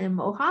in, and a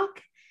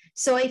Mohawk.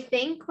 So I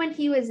think when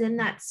he was in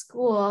that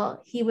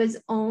school, he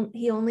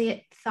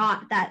only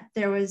thought that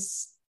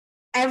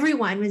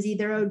everyone was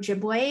either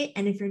Ojibwe,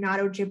 and if you're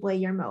not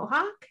Ojibwe, you're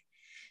Mohawk.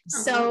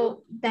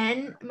 So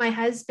Ben, my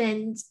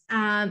husband,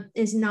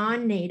 is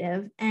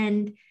non-native,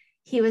 and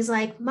he was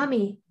like,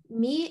 Mommy,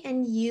 me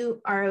and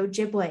you are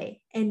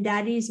Ojibwe and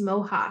Daddy's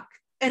Mohawk.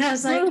 And I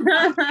was like,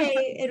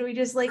 okay. And we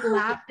just like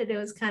laughed, and it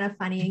was kind of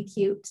funny and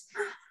cute.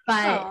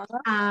 But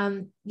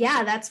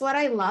yeah, that's what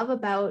I love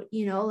about,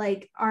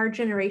 like our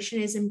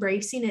generation is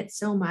embracing it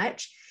so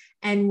much,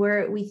 and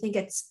we think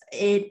it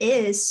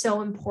is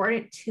so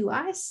important to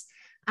us,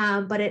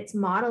 but it's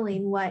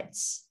modeling what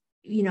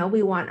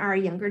we want our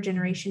younger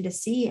generation to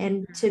see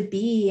and to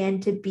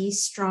be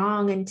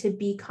strong and to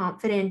be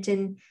confident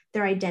in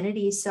their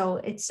identity. So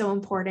it's so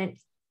important.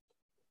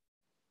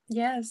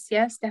 Yes,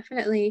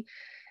 definitely.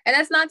 And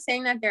that's not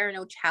saying that there are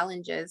no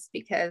challenges,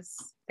 because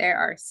there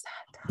are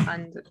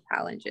tons of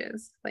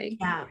challenges. Like,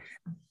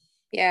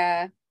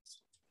 yeah.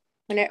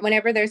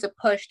 Whenever there's a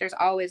push, there's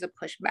always a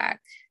pushback.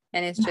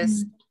 And it's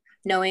just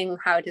knowing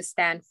how to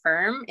stand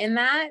firm in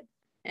that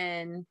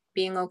and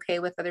being okay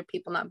with other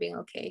people not being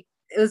okay.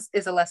 Is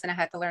a lesson I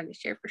had to learn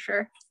this year for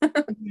sure.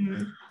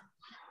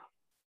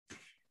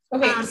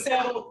 Okay,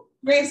 so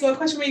Grace, what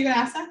question were you going to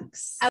ask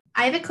next?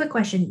 I have a quick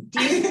question.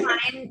 Do you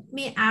mind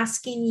me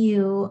asking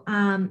you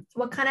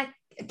what kind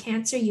of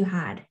cancer you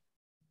had?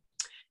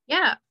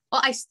 Yeah,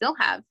 well, I still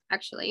have,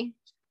 actually.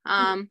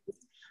 So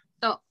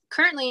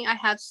currently I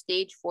have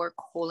stage 4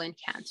 colon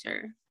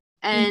cancer,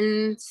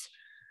 and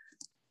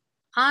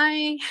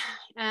I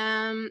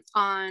am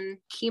on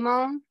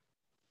chemo.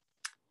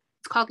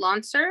 It's called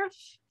Lonsurf.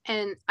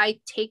 And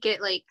I take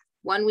it like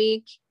 1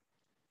 week,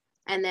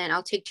 and then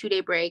I'll take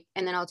 2-day break,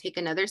 and then I'll take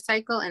another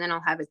cycle, and then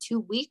I'll have a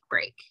 2-week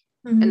break.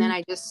 And then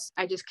I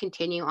just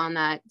continue on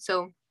that.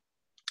 So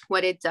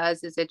what it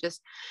does is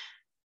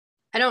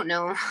I don't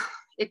know,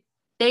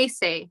 they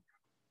say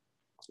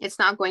it's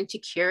not going to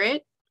cure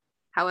it.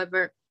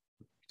 However,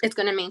 it's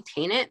going to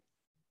maintain it.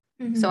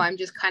 So I'm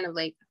just kind of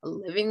like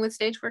living with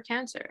stage 4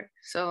 cancer.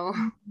 So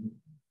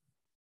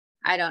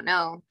I don't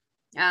know.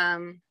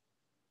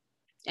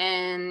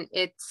 And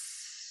it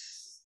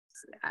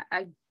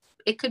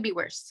could be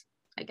worse,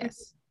 I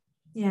guess.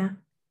 Yeah.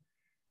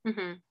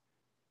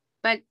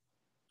 But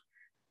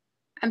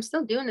I'm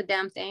still doing the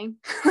damn thing.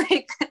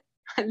 Like,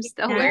 I'm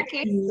still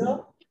working.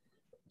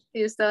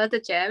 Still at the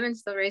gym and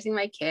still raising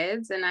my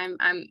kids, and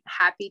I'm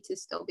happy to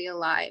still be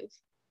alive.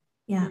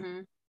 Yeah.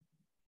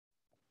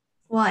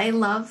 Well, I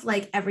love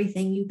like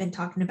everything you've been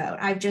talking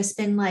about. I've just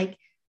been like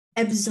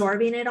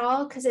absorbing it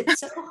all, because it's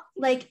so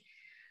like,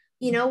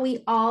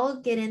 we all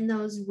get in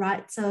those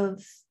ruts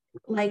of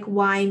like,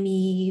 why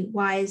me?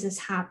 Why is this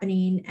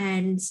happening?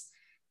 And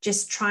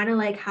just trying to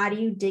like, how do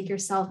you dig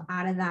yourself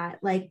out of that?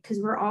 Like, because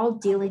we're all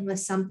dealing with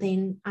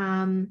something.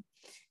 And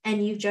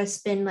you've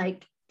just been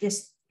like,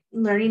 just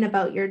learning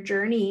about your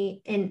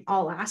journey in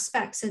all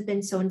aspects have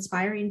been so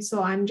inspiring.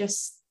 So I'm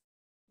just,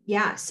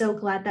 so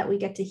glad that we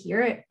get to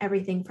hear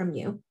everything from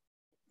you.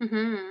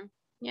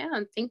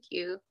 Yeah, thank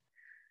you.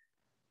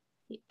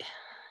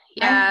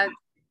 Yeah.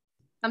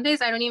 Some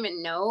days I don't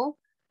even know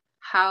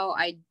how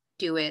I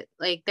do it.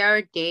 Like, there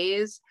are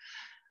days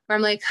where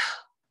I'm like,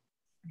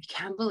 I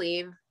can't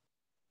believe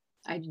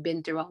I've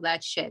been through all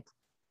that shit.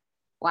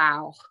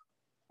 wow.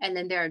 And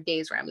then there are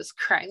days where I'm just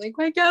crying, like,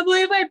 I can't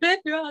believe I've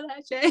been through all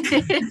that shit.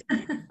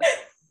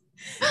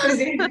 There's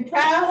days you're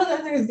proud,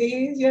 and there's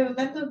days you have a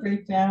mental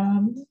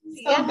breakdown.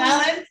 So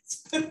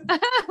balanced.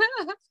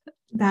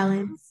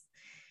 Balance.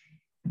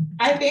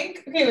 I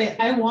think, okay, wait,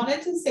 I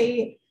wanted to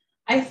say,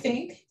 I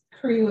think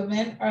Cree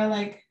women are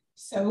like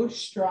so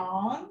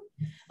strong.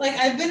 Like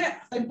I've been,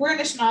 like we're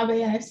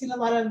Anishinaabe, and I've seen a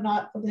lot of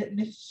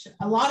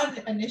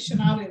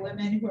Anishinaabe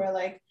women who are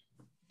like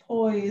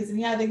poised, and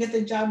yeah, they get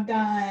the job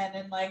done,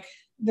 and like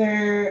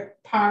they're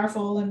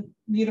powerful and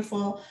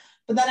beautiful.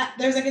 But then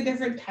there's like a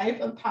different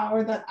type of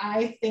power that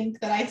I think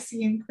that I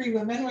see in Cree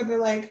women, where they're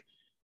like,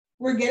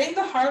 we're getting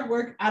the hard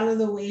work out of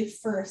the way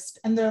first,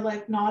 and they're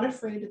like not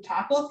afraid to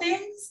tackle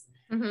things.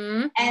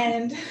 Mm-hmm.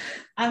 And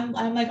I'm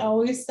like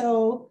always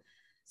so,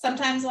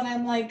 sometimes when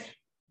I'm like,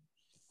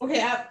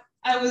 okay,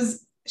 I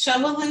was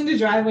shoveling the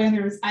driveway and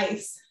there was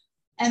ice.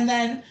 And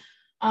then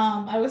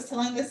I was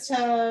telling this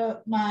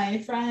to my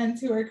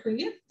friends who are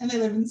Cree, and they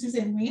live in Sault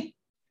Ste. Marie.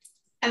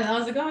 And I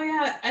was like, oh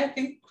yeah, I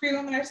think Cree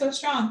women are so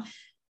strong.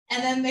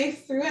 And then they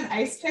threw an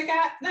ice pick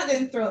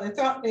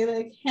they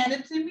like handed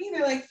it to me.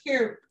 They're like,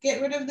 here,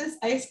 get rid of this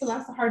ice, because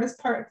that's the hardest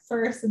part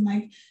first. And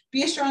like,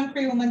 be a strong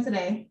Cree woman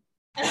today.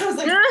 And I was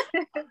like,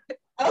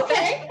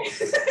 okay.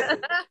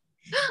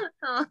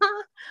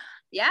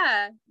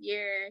 Yeah,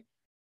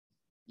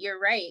 you're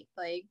right.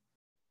 Like,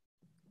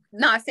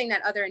 not saying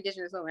that other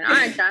Indigenous women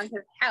aren't strong,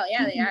 because hell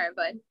yeah, they are.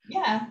 But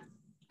yeah,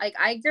 like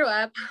I grew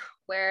up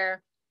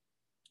where,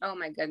 oh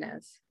my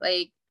goodness,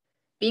 like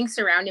being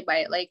surrounded by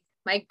it. Like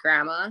my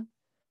grandma,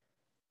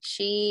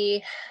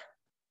 she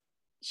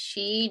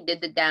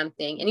did the damn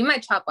thing, and you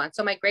might chop on.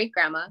 So my great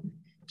grandma,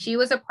 she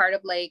was a part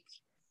of like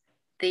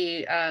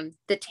the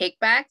take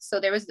back. So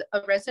there was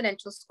a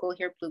residential school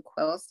here, Blue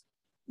Quills,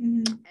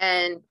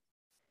 and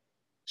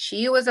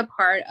she was a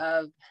part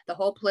of the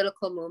whole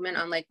political movement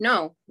on like,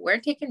 no, we're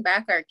taking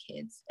back our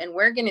kids and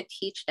we're going to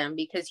teach them,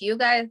 because you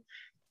guys,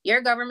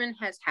 your government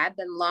has had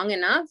them long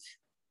enough,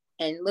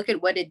 and look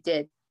at what it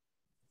did.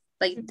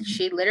 Like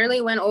she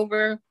literally went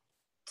over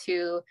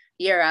to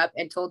Europe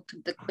and told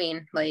the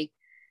queen, like,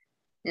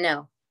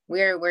 no,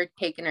 we're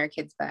taking our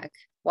kids back.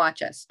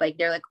 Watch us. Like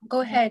they're like,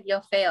 go ahead,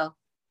 you'll fail.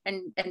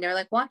 And they're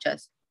like, watch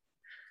us.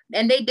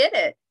 And they did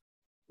it.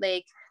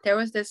 Like there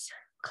was this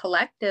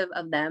collective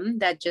of them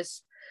that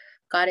just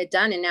got it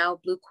done. And now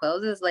Blue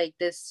Quills is like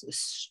this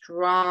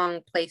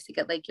strong place to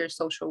get like your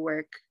social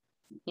work,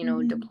 you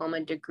know, diploma,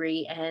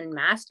 degree, and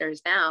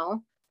master's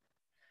now.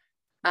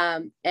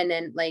 And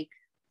then like,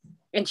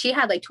 and she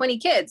had like 20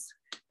 kids,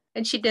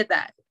 and she did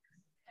that.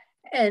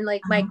 And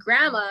like my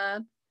grandma,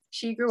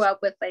 she grew up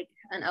with like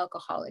an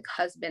alcoholic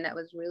husband that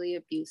was really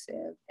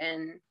abusive,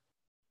 and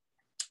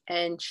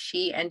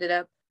she ended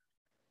up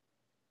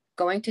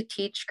going to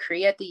teach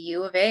Cree at the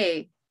U of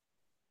A,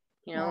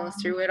 you know,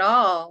 through it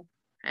all.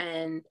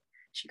 And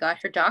she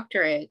got her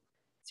doctorate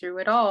through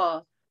it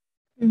all.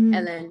 And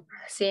then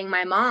seeing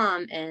my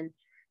mom and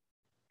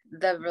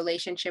the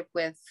relationship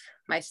with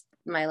my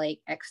like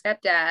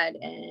ex-stepdad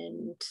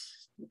and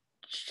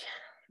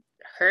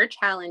her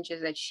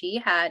challenges that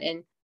she had,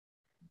 and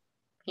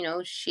you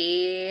know,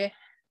 she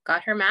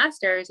got her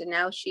master's, and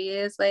now she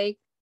is like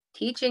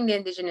teaching the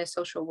Indigenous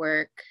social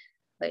work.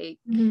 Like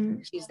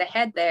she's the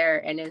head there,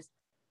 and is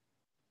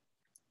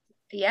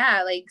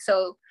like,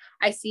 so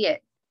I see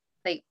it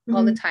like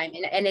all the time,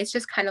 and it's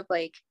just kind of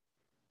like,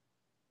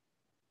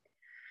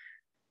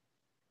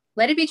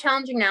 let it be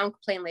challenging now and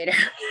complain later.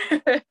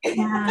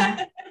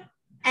 Yeah.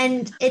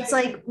 And it's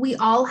like we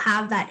all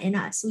have that in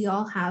us. We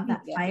all have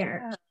that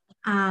fire.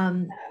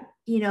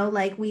 You know,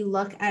 like we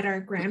look at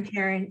our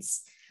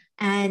grandparents,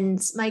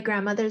 and my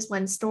grandmother's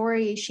one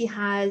story, she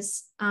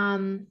has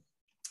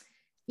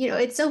you know,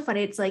 it's so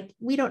funny. It's like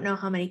we don't know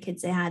how many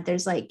kids they had.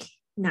 There's like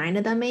 9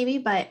 of them maybe,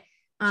 but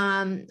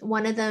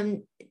one of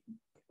them,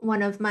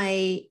 one of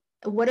my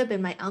would have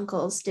been my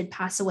uncles, did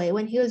pass away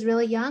when he was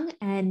really young,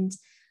 and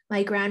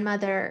my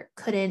grandmother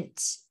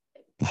couldn't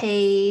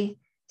pay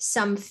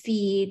some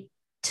fee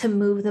to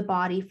move the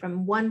body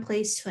from one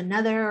place to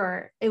another,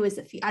 or it was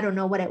a fee, I don't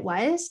know what it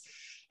was.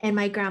 And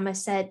my grandma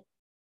said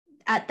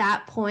at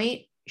that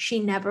point,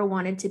 she never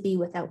wanted to be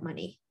without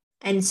money.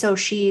 And so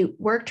she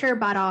worked her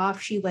butt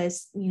off. She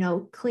was, you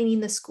know, cleaning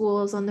the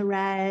schools on the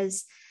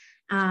res.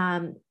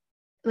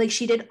 Like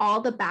she did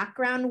all the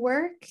background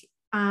work.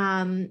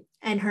 And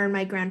her and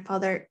my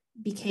grandfather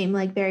became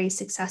like very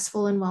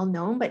successful and well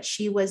known, but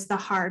she was the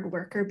hard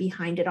worker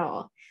behind it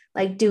all,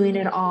 like doing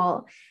it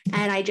all.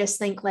 And I just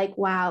think like,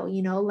 wow,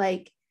 you know,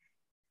 like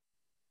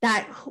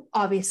that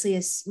obviously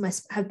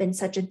must have been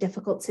such a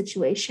difficult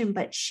situation,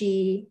 but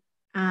she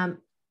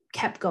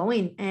kept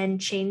going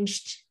and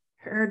changed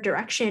her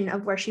direction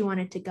of where she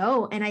wanted to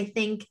go. And I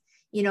think,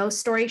 you know,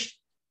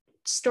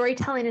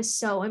 storytelling is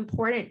so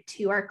important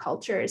to our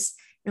cultures,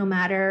 no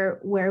matter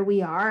where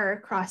we are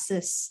across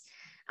this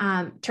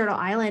Turtle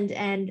Island.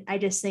 And I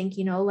just think,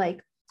 you know,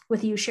 like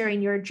with you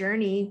sharing your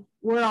journey,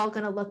 we're all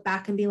going to look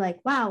back and be like,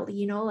 wow,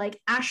 you know,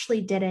 like Ashley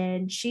did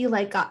it and she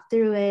like got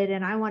through it,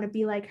 and I want to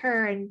be like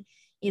her. And,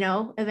 you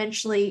know,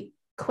 eventually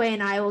Quay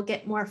and I will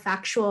get more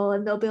factual,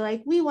 and they'll be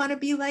like, we want to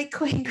be like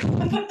Quay and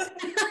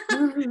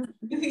Grace.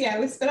 Yeah,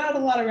 we spit out a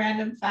lot of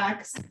random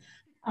facts.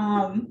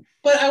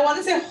 But I want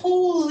to say,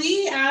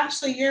 holy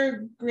Ashley,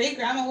 your great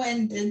grandma went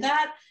and did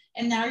that,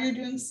 and now you're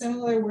doing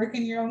similar work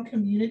in your own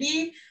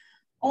community.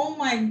 Oh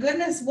my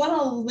goodness, what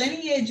a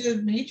lineage of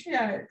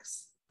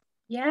matriarchs.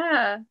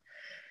 Yeah.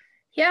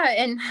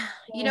 And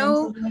you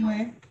know,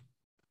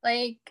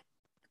 like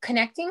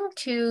connecting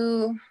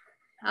to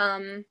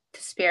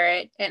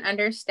spirit and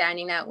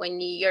understanding that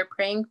when you're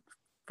praying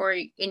for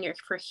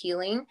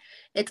healing,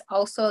 it's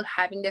also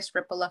having this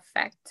ripple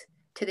effect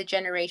to the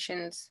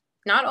generations,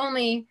 not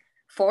only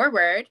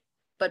forward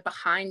but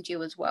behind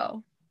you as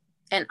well.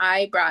 And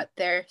I brought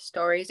their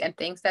stories and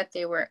things that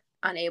they were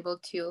unable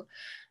to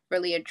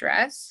really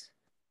address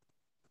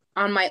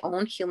on my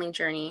own healing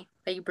journey,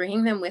 like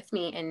bringing them with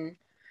me. And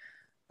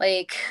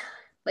like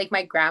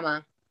my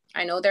grandma,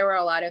 I know there were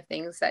a lot of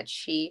things that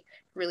she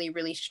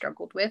really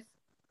struggled with,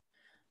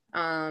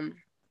 and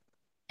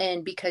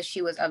because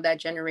she was of that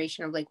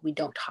generation of like, we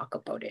don't talk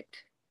about it,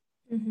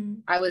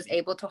 I was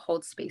able to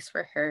hold space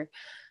for her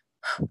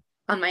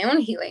on my own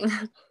healing.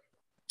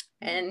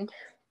 And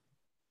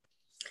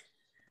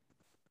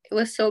it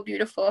was so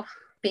beautiful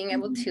being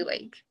able to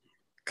like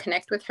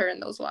connect with her in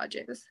those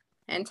lodges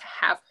and to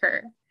have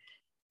her,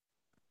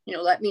 you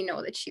know, let me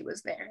know that she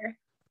was there.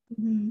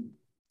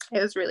 It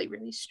was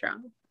really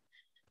strong.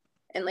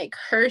 And like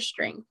her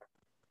strength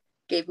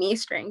gave me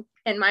strength,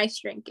 and my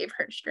strength gave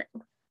her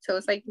strength. So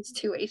it's like this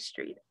two-way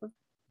street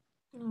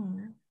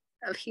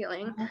of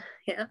healing.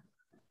 Yeah.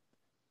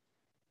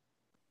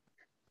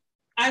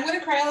 I'm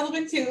gonna cry a little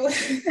bit too,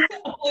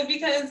 only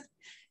because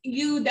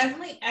you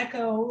definitely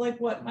echo like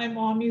what my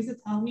mom used to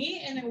tell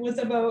me, and it was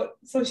about,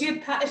 so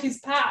she's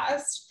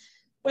passed,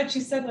 but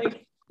she said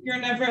like, you're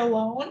never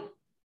alone.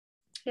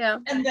 Yeah.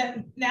 And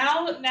then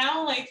now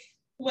like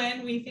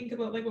when we think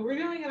about like what we're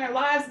doing in our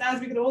lives, and as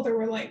we get older,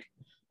 we're like,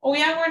 oh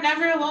yeah, we're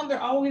never alone.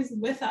 They're always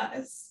with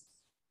us.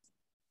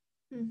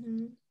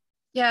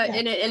 Yeah.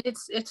 And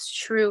it's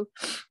true.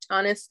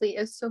 Honestly,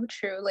 it's so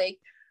true. Like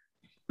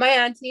my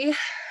auntie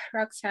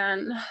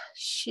Roxanne,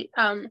 she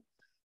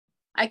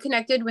I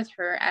connected with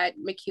her at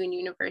MacEwan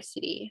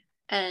University,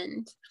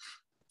 and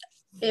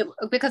it,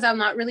 because I'm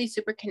not really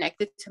super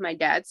connected to my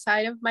dad's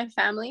side of my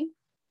family,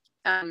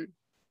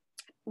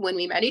 when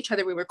we met each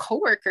other, we were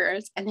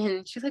co-workers. And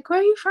then she's like, where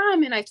are you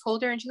from? And I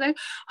told her, and she's like,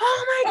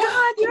 oh my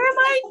God, you're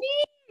my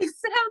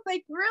niece. And I was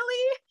like,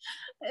 really?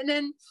 And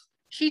then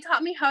she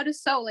taught me how to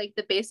sew, like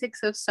the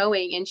basics of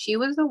sewing. And she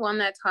was the one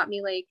that taught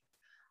me like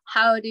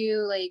how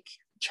to like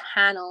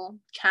channel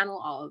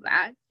all of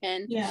that.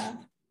 And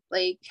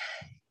like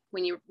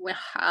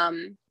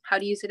how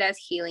to use it as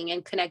healing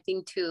and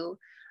connecting to,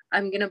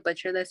 I'm gonna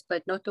butcher this,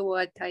 but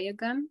Notowa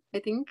Tayagan, I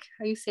think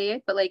how you say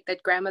it, but like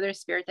that grandmother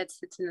spirit that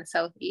sits in the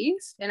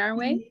southeast in our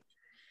way.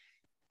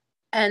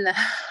 And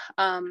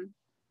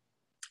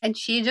and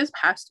she just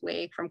passed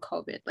away from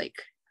COVID like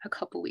a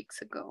couple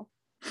weeks ago.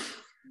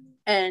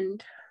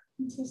 And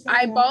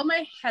I bawled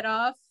my head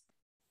off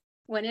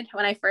when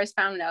I first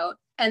found out.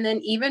 And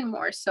then even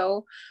more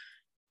so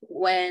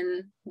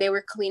when they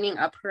were cleaning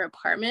up her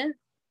apartment,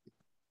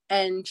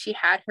 and she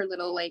had her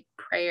little like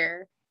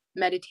prayer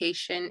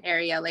meditation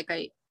area,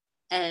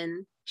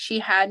 and she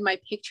had my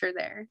picture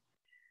there.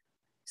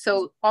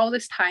 So all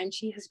this time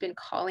she has been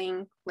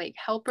calling like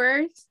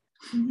helpers,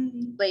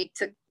 like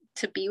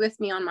to be with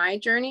me on my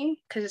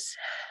journey, because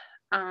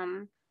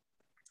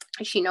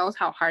she knows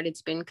how hard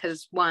it's been,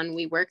 because one,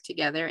 we work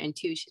together, and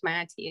two, she's my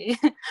auntie.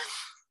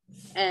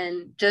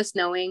 And just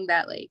knowing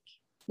that like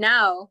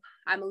now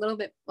I'm a little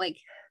bit like,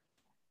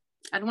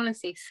 I don't want to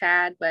say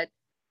sad, but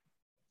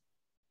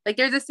like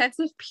there's a sense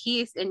of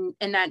peace in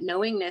that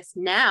knowingness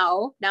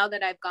now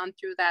that I've gone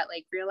through that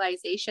like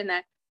realization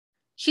that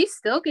she's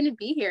still going to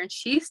be here, and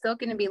she's still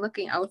going to be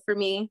looking out for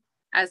me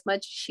as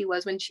much as she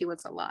was when she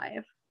was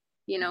alive,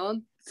 you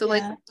know? So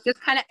like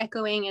just kind of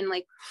echoing, and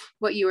like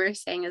what you were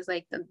saying is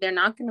like, they're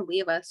not going to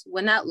leave us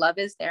when that love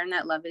is there and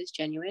that love is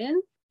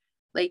genuine.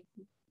 Like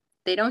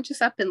they don't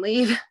just up and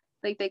leave.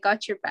 Like they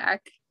got your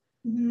back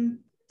in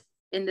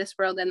this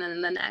world and then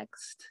in the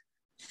next.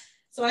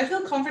 So I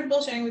feel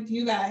comfortable sharing with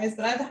you guys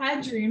that I've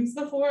had dreams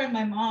before, and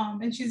my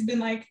mom, and she's been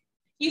like,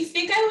 you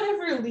think I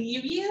would ever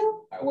leave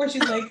you? Where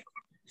she's like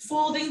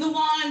folding the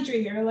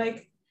laundry or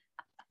like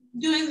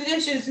doing the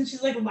dishes, and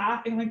she's like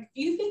laughing, like,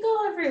 you think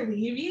I'll ever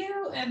leave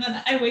you? And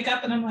then I wake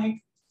up and I'm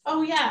like,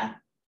 oh yeah,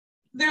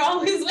 they're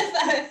always with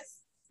us.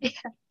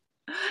 Yeah.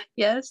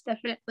 Yes,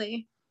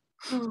 definitely.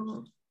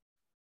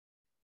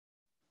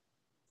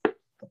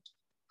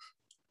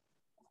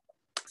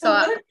 So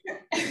I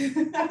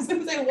was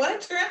gonna say, what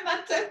a turn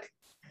that took.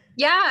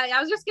 Yeah, I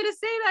was just gonna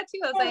say that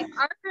too. I was like,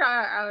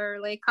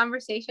 our like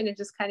conversation is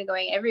just kind of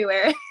going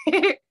everywhere.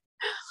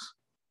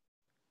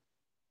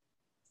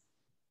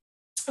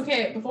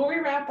 Okay, before we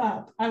wrap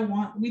up,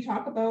 we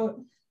talk about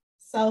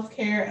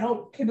self-care.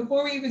 Okay,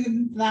 before we even get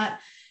into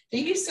that,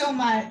 thank you so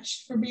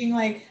much for being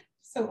like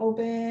so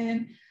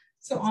open,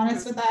 so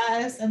honest with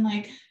us, and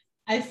like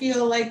I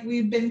feel like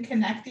we've been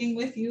connecting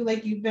with you,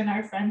 like you've been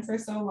our friend for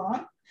so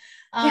long.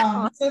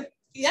 Yeah.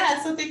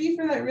 So thank you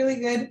for that really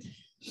good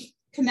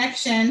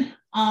connection.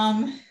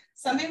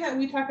 Something that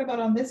we talk about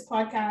on this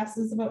podcast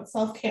is about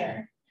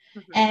self-care.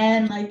 Mhm.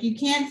 And like you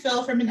can't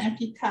fill from an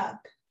empty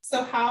cup.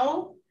 So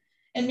how,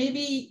 and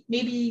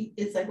maybe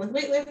it's like with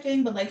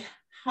weightlifting, but like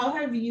how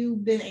have you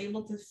been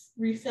able to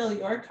refill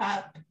your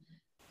cup?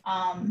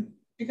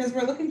 Because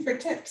we're looking for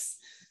tips.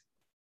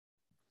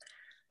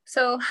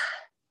 So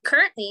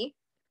currently,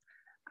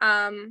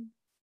 when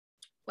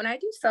I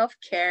do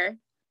self-care,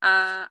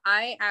 I've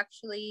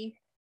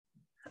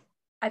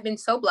been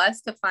so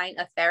blessed to find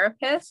a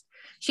therapist.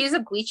 She's a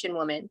Gwich'in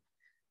woman,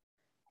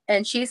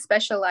 and she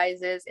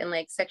specializes in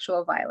like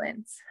sexual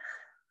violence.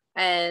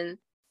 And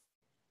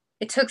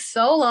it took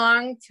so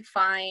long to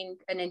find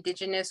an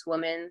Indigenous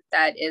woman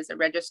that is a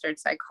registered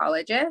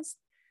psychologist,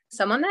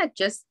 someone that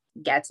just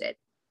gets it.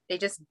 They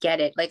just get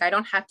it. Like I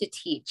don't have to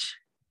teach.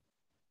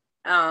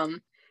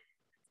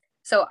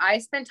 So I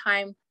spent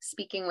time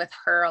speaking with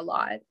her a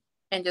lot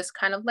and just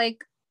kind of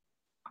like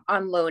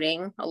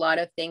unloading a lot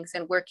of things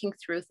and working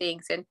through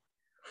things and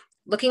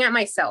looking at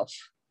myself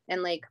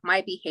and like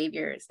my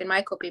behaviors and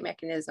my coping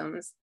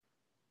mechanisms.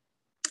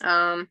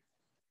 That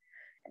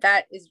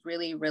is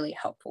really, really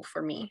helpful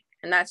for me.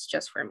 And that's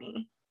just for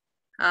me.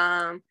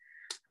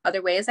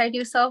 Other ways I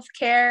do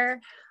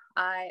self-care,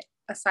 I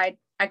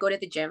go to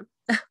the gym.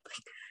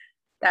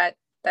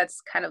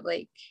 That's kind of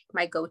like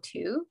my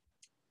go-to.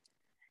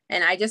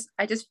 And I just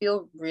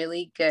feel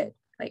really good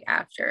like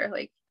after,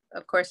 like,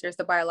 of course there's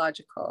the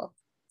biological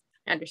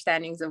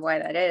understandings of why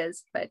that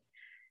is, but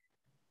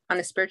on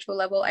a spiritual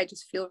level, I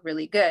just feel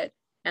really good.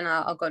 And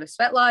I'll go to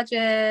sweat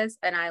lodges,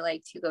 and I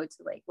like to go to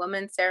like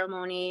women's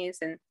ceremonies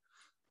and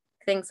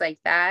things like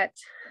that.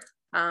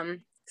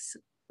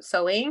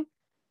 Sewing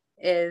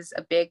is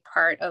a big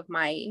part of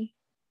my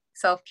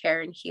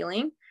self-care and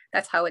healing.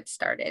 That's how it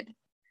started.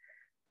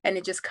 And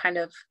it just kind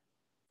of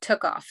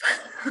took off,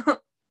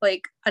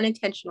 like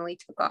unintentionally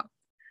took off.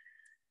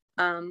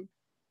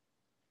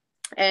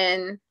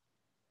 And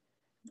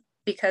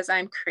because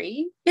I'm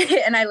Cree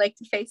and I like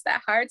to face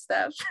that hard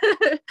stuff,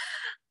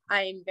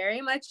 I'm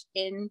very much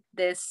in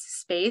this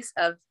space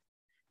of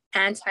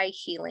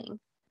anti-healing.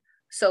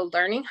 So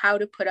learning how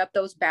to put up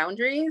those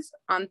boundaries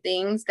on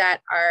things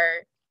that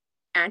are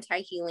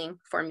anti-healing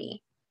for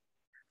me.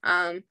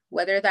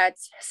 Whether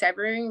that's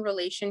severing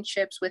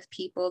relationships with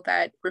people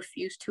that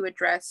refuse to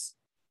address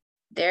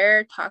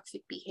their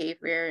toxic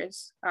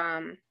behaviors,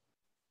 kind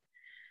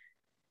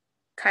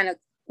of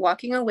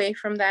walking away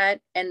from that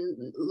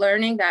and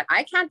learning that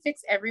I can't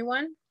fix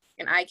everyone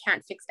and I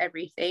can't fix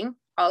everything.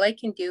 All I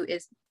can do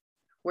is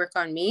work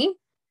on me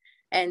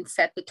and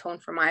set the tone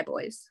for my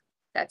boys.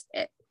 That's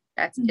it.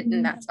 That's it.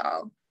 And that's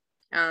all.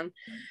 And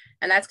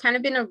that's kind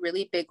of been a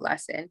really big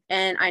lesson.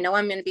 And I know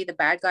I'm going to be the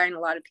bad guy in a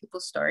lot of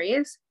people's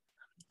stories,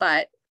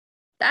 but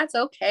that's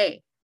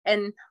okay.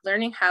 And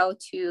learning how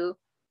to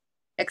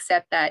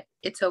accept that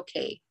it's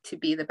okay to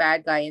be the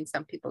bad guy in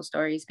some people's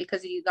stories,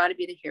 because you got to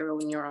be the hero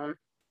in your own.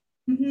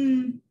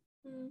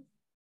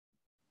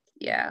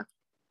 Yeah.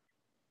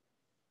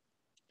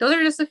 Those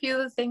are just a few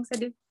of the things I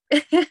do.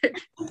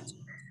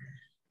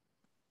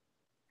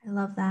 I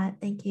love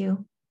that. Thank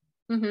you.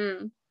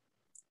 And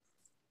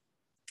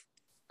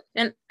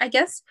I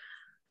guess,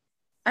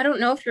 I don't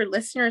know if your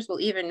listeners will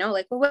even know,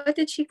 like, well, what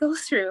did she go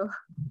through?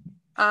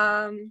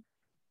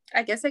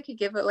 I guess I could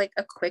give it like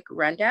a quick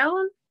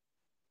rundown.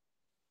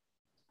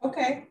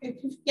 Okay.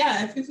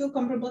 If you feel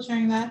comfortable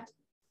sharing that.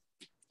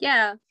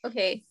 Yeah.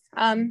 Okay.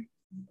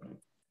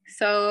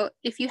 So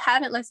if you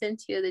haven't listened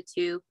to the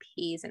two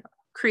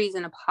Crees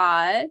in a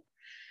Pod,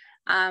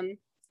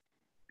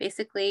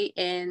 basically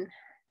in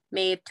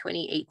May of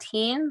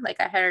 2018, like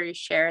I had already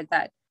shared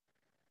that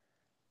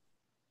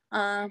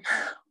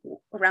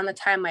around the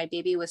time my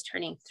baby was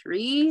turning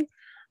 3,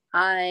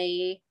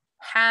 I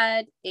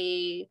had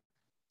a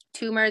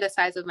tumor the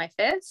size of my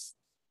fist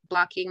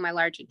blocking my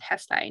large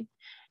intestine,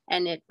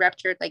 and it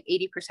ruptured like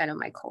 80% of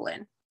my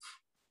colon.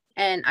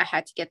 And I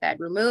had to get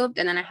that removed,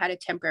 and then I had a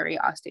temporary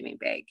ostomy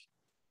bag.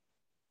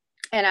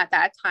 And at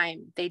that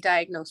time, they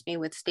diagnosed me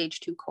with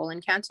stage 2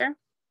 colon cancer.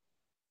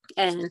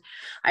 And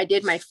I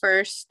did my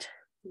first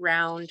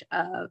round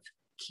of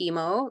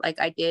chemo.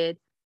 Like I did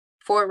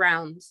 4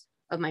 rounds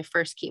of my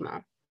first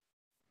chemo.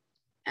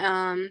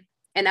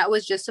 And that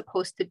was just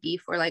supposed to be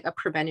for like a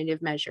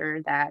preventative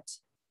measure that,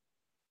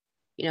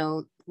 you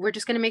know, we're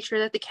just going to make sure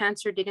that the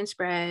cancer didn't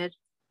spread.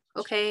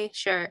 Okay,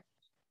 sure.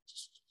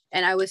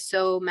 And I was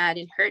so mad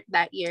and hurt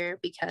that year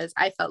because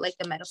I felt like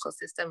the medical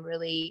system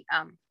really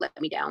let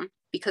me down,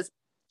 because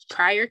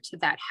prior to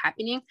that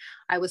happening,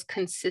 I was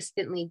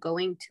consistently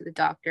going to the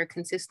doctor,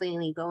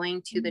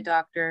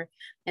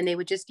 and they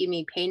would just give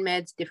me pain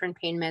meds, different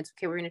pain meds.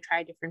 Okay, we're going to try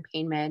a different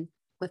pain med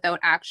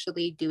without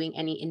actually doing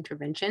any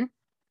intervention.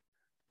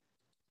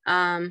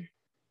 And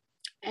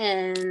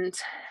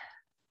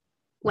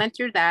went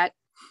through that.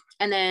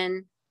 And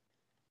then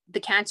the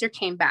cancer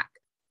came back.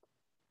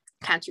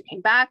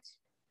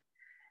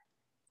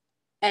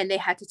 and they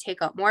had to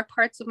take out more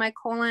parts of my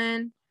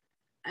colon.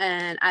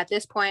 And at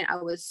this point, I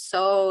was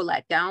so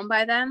let down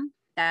by them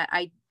that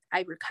I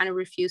kind of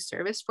refused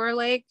service for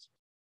like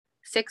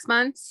 6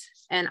 months.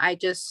 And I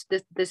just,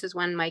 this is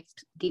when my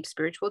deep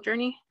spiritual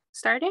journey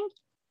started.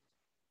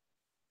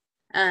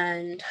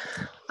 And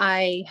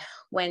I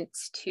went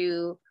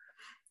to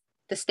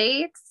the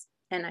States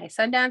and I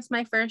Sundanced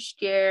my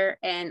first year,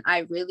 and I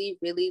really,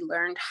 really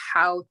learned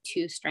how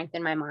to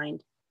strengthen my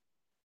mind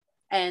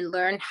and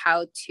learn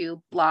how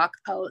to block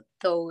out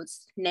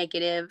those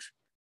negative,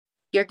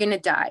 you're going to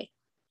die,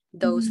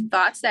 those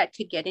thoughts that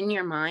could get in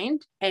your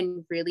mind.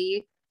 And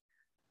really,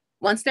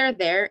 once they're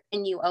there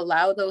and you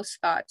allow those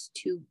thoughts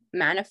to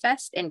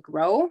manifest and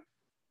grow,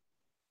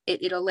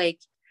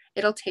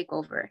 it'll take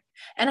over.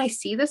 And I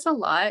see this a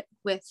lot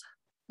with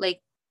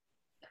like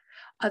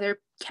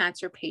other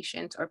cancer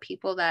patients or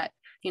people that,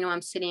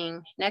 I'm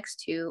sitting next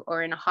to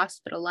or in a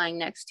hospital lying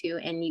next to,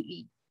 and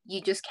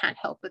you just can't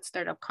help but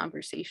start up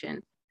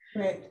conversation.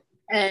 Right.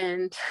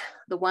 And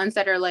the ones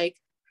that are like,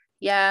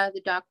 yeah,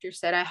 the doctor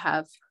said I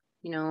have,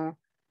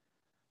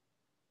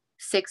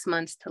 6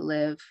 months to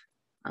live.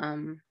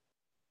 I'm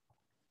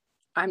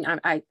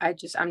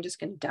just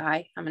going to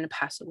die. I'm going to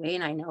pass away.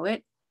 And I know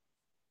it.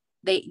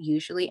 They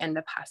usually end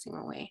up passing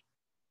away.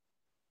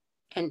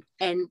 And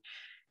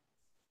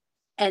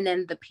then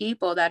the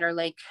people that are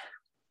like,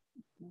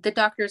 the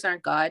doctors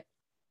aren't God,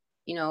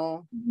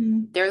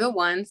 they're the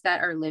ones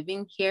that are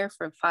living here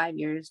for 5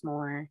 years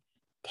more,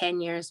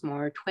 10 years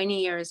more,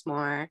 20 years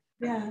more.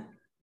 Yeah.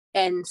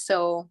 And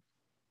so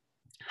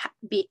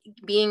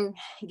being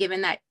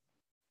given that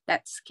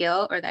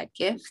skill or that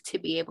gift to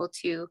be able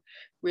to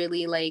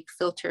really like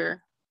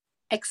filter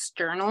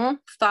external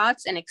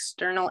thoughts and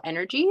external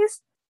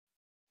energies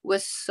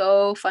was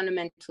so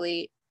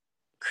fundamentally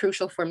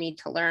crucial for me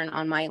to learn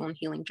on my own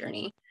healing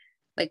journey.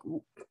 Like,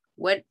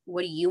 what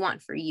do you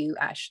want for you,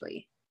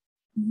 Ashley?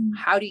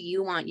 How do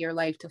you want your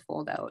life to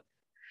fold out?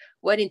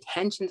 What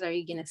intentions are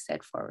you going to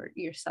set for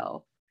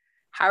yourself?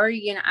 How are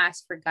you going to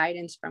ask for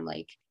guidance from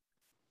like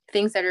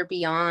things that are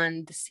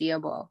beyond the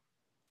seeable?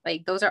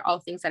 Like, those are all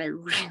things that I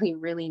really,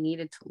 really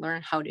needed to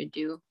learn how to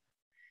do.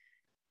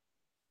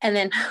 And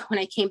then when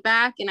I came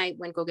back and I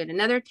went go get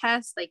another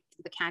test, like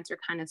the cancer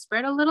kind of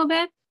spread a little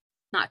bit,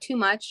 not too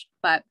much,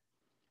 but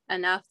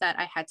enough that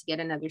I had to get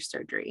another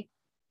surgery.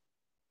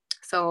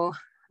 So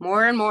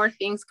more and more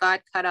things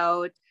got cut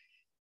out.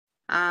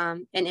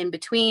 And in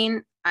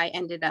between, I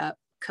ended up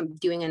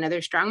doing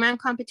another strongman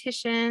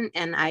competition,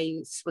 and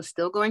I was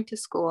still going to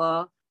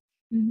school.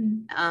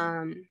 And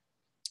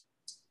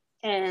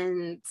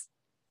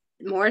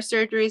more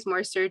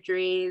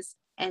surgeries,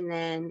 and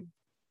then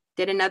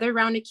did another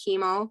round of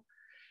chemo.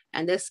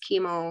 And this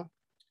chemo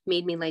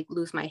made me like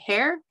lose my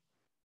hair.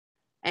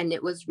 And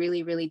it was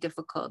really, really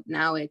difficult.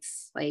 Now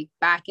it's like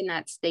back in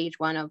that stage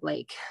 1 of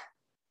like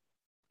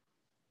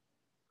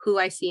who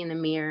I see in the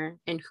mirror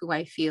and who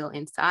I feel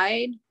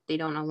inside, they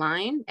don't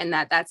align. And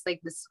that's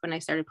like, this is when I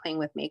started playing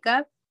with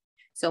makeup.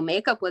 So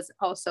makeup was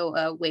also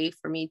a way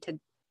for me to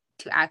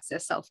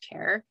access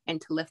self-care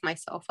and to lift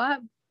myself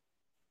up.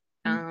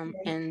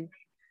 And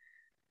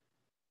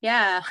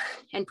yeah,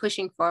 and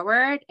pushing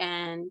forward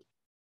and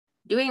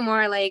doing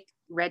more like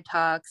Red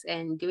Talks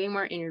and doing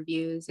more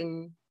interviews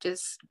and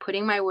just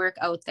putting my work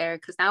out there.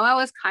 Cause now I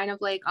was kind of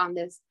like on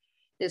this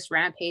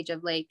rampage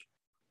of like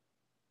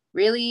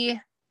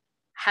really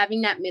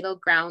having that middle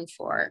ground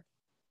for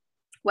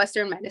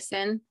Western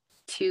medicine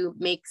to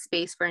make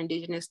space for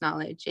Indigenous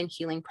knowledge and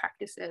healing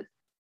practices.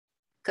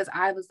 Cause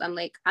I'm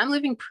like, I'm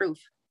living proof,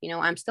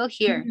 I'm still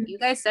here. You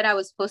guys said I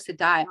was supposed to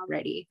die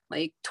already,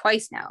 like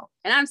twice now,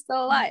 and I'm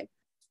still alive.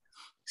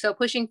 So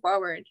pushing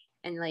forward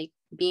and like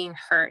being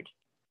heard.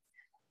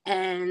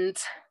 And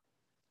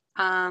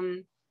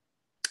I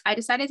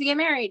decided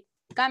to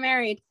got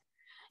married.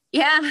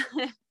 Yeah,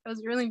 it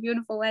was a really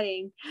beautiful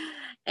wedding.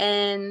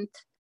 And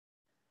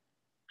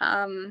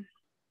then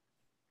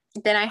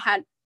I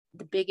had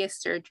the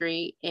biggest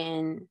surgery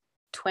in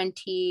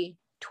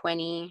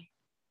 2020,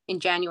 in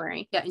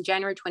January. Yeah, in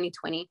January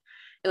 2020.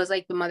 It was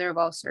like the mother of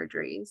all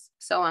surgeries.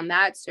 So on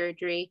that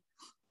surgery,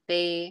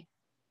 they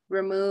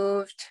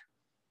removed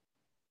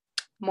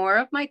more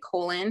of my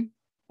colon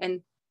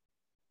and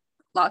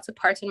lots of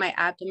parts in my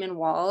abdomen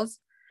walls.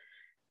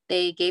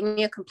 They gave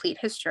me a complete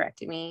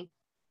hysterectomy.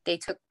 They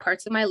took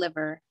parts of my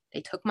liver.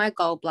 They took my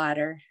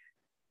gallbladder.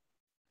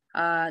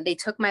 They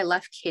took my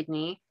left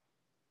kidney.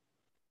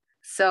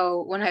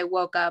 So when I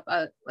woke up,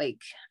 and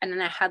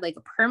then I had like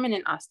a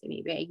permanent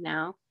ostomy bag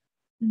now.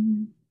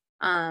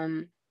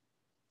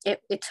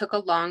 It took a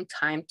long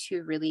time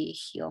to really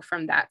heal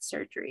from that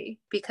surgery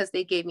because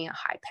they gave me a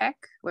HIPEC,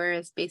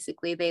 whereas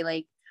basically they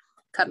like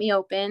cut me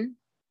open.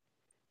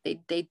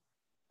 They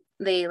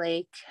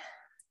like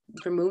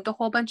removed a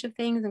whole bunch of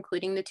things,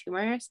 including the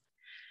tumors.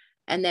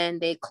 And then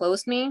they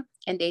closed me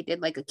and they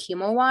did like a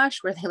chemo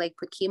wash where they like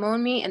put chemo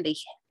in me and they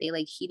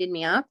like heated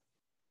me up.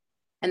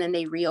 And then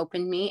they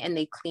reopened me and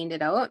they cleaned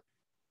it out.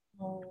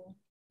 Oh.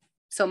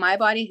 So my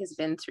body has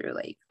been through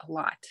like a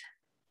lot.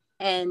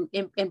 And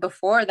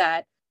before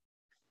that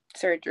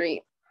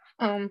surgery,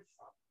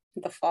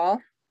 the fall,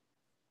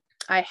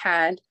 I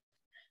had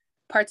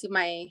parts of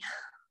my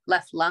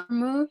left lung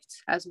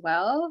removed as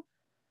well.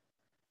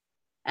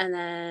 And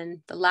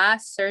then the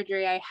last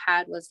surgery I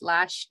had was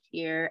last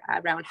year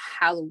around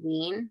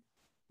Halloween,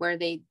 where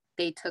they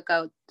took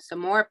out some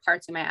more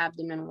parts of my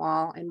abdomen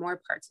wall and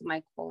more parts of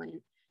my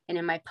colon and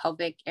in my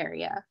pelvic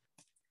area.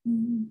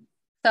 Mm-hmm.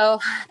 So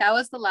that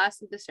was the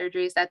last of the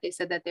surgeries that they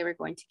said that they were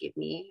going to give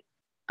me.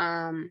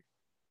 And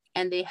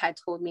they had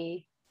told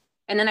me,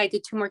 and then I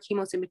did 2 more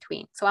chemos in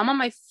between. So I'm on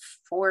my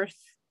 5th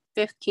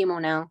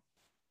chemo now.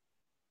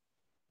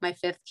 My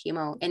 5th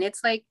chemo. And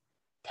it's like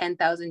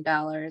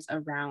 $10,000 a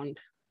round.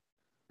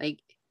 Like,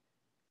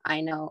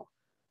 I know.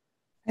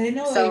 I didn't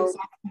know exactly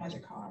how much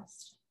it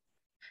cost.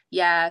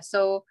 Yeah.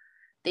 So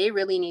they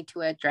really need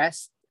to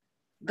address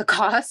the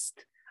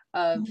cost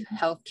of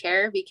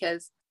healthcare,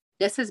 because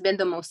this has been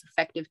the most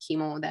effective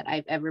chemo that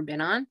I've ever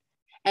been on.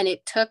 And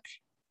it took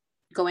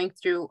going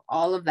through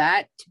all of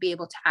that to be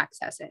able to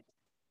access it.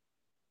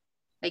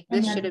 Like,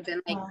 this should have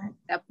been like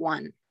step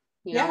 1,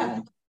 you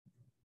know?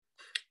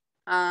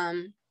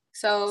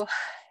 So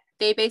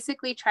they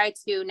basically try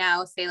to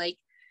now say like,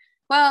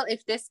 well,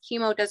 if this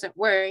chemo doesn't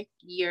work,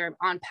 you're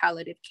on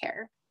palliative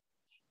care.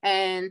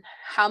 And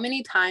how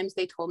many times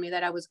they told me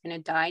that I was going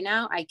to die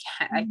now, I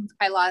can't,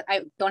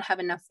 I don't have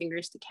enough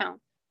fingers to count.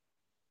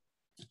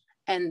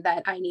 And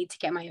that I need to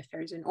get my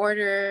affairs in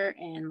order.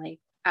 And like,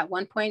 at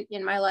one point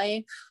in my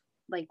life,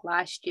 like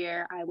last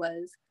year, I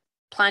was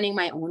planning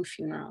my own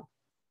funeral,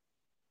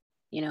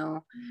 you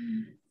know?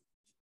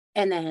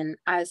 And then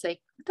I was like,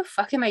 what the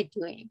fuck am I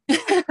doing?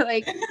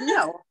 Like,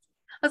 no.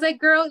 I was like,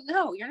 girl,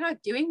 no, you're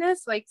not doing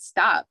this. Like,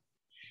 stop.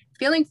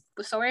 Feeling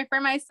sorry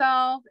for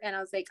myself. And I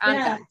was like, I'm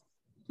done.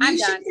 I'm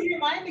done. You your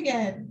mind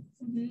again.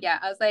 Mm-hmm. Yeah,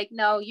 I was like,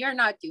 no, you're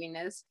not doing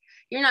this.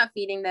 You're not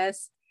feeding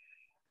this.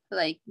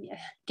 Like,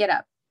 get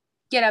up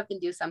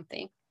and do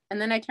something. And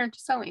then I turned to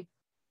sewing.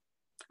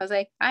 I was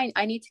like,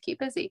 I need to keep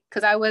busy,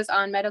 because I was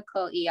on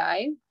medical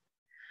EI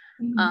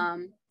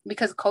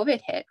because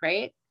COVID hit,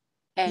 right?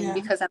 And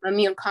because I'm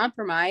immune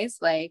compromised,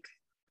 like,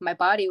 my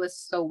body was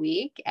so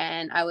weak,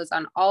 and I was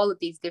on all of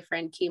these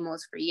different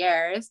chemos for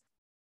years.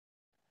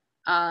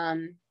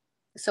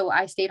 So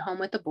I stayed home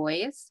with the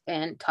boys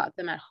and taught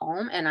them at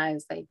home. And I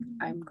was like,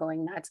 I'm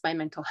going nuts. My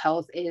mental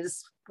health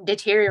is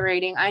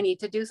deteriorating. I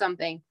need to do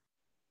something.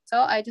 So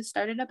I just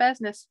started a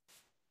business.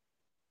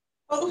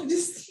 Oh,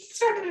 just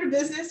started a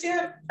business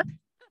yet?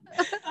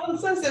 Oh,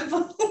 so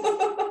simple.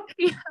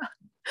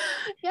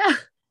 Yeah.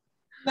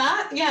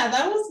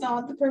 That was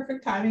not the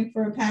perfect timing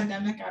for a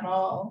pandemic at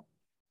all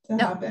to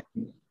happen.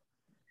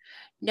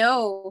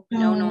 No.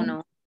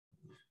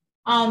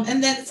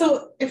 And then,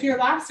 so if your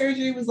last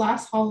surgery was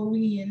last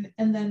Halloween,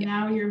 and then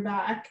now you're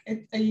back,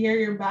 a year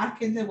you're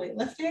back into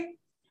weightlifting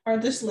or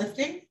just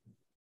lifting?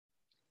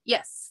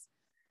 Yes.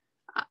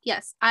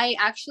 Yes. I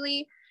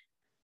actually,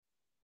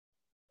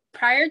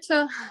 prior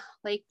to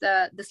like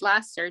this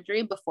last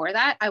surgery, before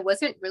that, I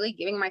wasn't really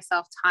giving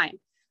myself time.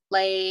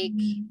 Like,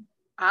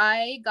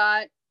 I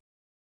got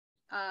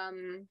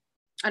an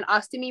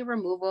ostomy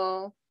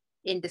removal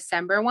in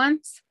December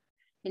once,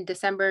 in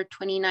December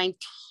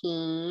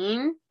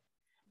 2019.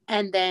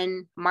 And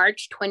then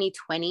March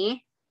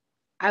 2020,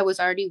 I was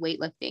already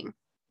weightlifting.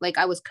 Like,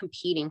 I was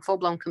competing,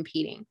 full-blown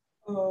competing.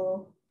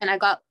 Oh. And I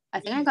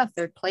think I got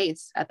 3rd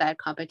place at that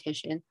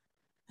competition.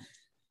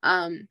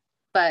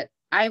 But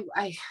I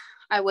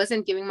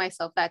wasn't giving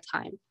myself that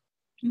time.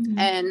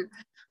 And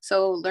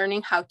so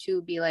learning how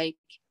to be like,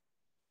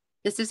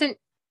 this isn't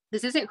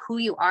who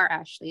you are,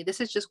 Ashley. This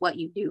is just what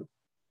you do.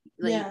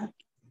 Like,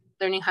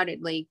 learning how to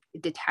like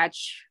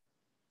detach,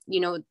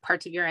 you know,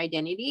 parts of your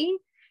identity.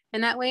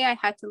 And that way I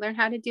had to learn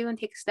how to do and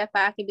take a step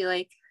back and be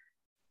like,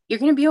 you're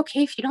going to be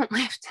okay if you don't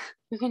lift.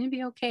 You're going to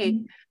be okay.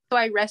 So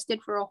I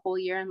rested for a whole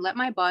year and let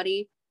my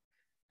body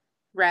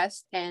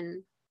rest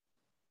and,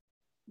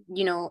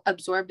 you know,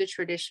 absorb the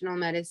traditional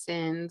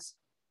medicines,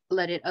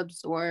 let it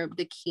absorb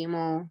the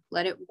chemo,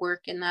 let it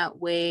work in that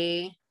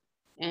way.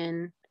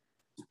 And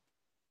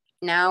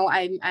now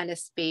I'm at a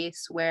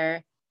space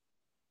where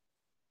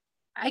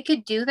I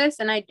could do this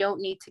and I don't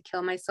need to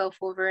kill myself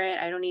over it.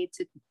 I don't need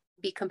to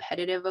be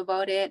competitive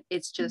about it.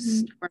 It's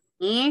just for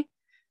me,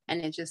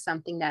 and it's just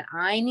something that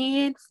I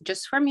need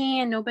just for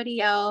me and nobody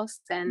else.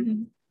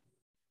 And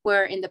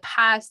where in the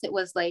past it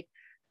was like,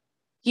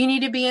 you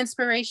need to be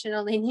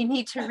inspirational and you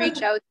need to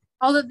reach out to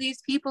all of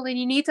these people and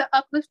you need to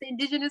uplift the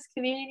Indigenous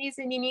communities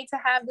and you need to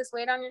have this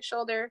weight on your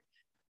shoulder.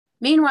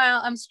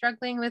 Meanwhile, I'm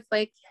struggling with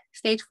like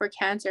stage 4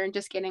 cancer, and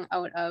just getting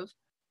out of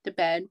the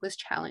bed was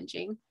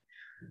challenging.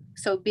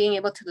 So being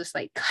able to just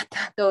like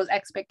cut those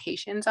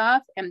expectations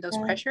off and those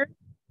pressure.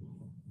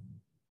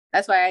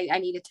 That's why I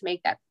needed to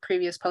make that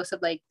previous post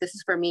of like, this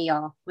is for me,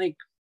 y'all. Like,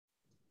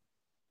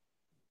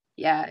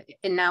 yeah.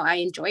 And now I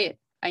enjoy it.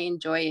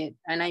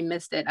 And I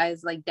missed it. I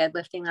was like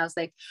deadlifting. I was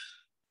like,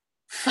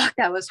 fuck,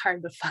 that was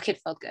hard, but fuck,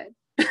 it felt good.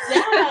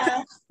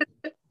 Yeah.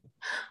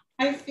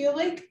 I feel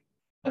like,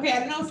 okay, I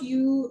don't know if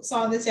you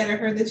saw this yet or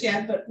heard this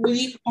yet, but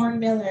Winnie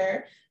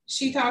Cornmiller,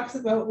 she talks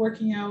about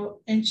working out,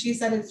 and she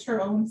said it's her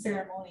own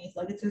ceremony.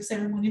 Like it's a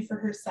ceremony for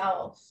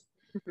herself.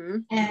 Mm-hmm.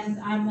 And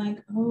I'm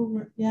like,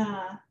 oh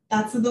yeah,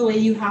 that's the way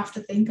you have to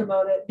think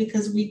about it,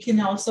 because we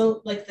can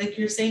also like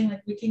you're saying,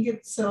 like we can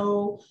get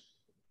so,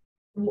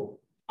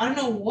 I don't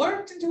know,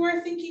 warped into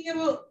our thinking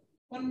about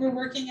when we're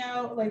working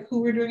out, like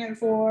who we're doing it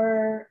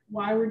for,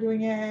 why we're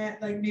doing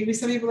it. Like maybe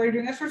some people are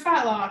doing it for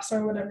fat loss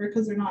or whatever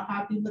because they're not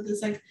happy, but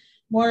it's like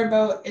more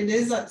about, it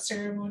is that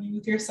ceremony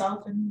with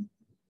yourself and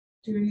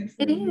doing it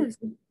for you.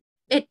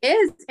 It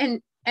is.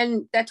 And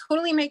that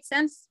totally makes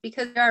sense,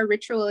 because there are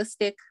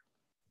ritualistic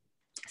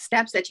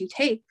steps that you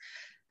take,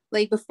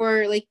 like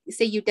before, like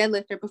say you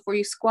deadlift or before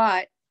you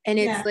squat, and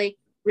it's like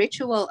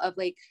ritual of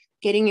like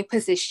getting in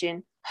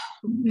position,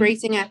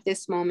 bracing at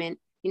this moment,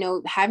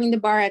 having the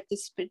bar at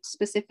this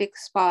specific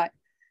spot,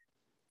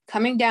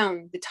 coming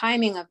down, the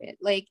timing of it,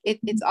 like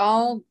it's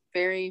all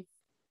very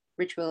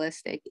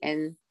ritualistic,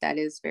 and that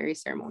is very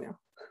ceremonial.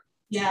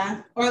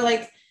 Yeah. Or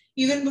like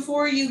even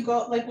before you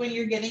go, like when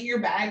you're getting your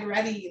bag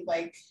ready,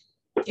 like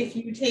if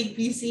you take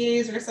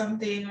BCAAs or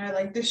something, or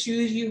like the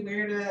shoes you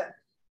wear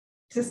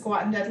to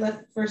squat and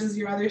deadlift versus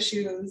your other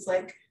shoes,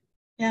 like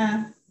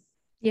yeah.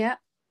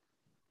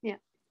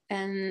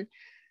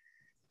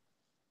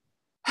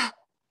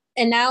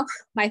 And now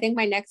I think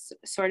my next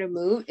sort of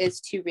move is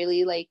to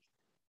really like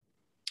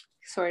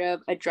sort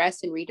of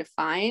address and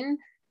redefine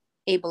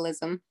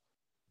ableism,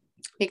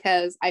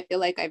 because I feel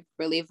like I've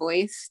really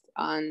voiced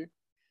on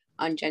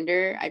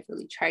gender. I've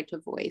really tried to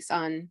voice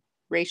on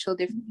racial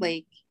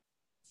like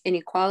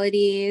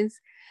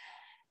inequalities,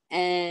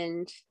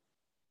 and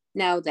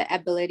now the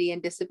ability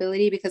and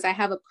disability, because I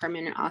have a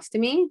permanent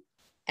ostomy,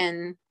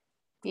 and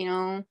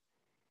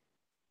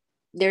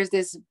there's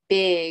this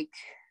big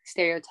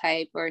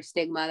stereotype or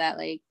stigma that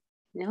like,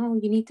 no,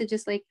 you need to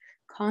just like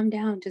calm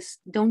down,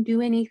 just don't do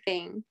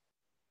anything.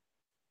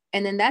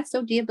 And then that's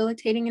so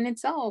debilitating in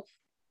itself.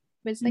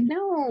 But it's like,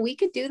 no, we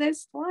could do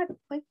this. What?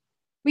 Like,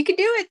 we could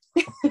do it.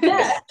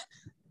 Yeah.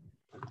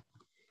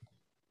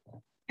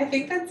 I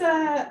think that's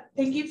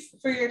thank you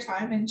for your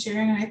time and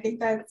sharing. And I think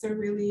that's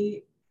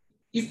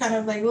you've kind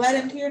of like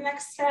led into your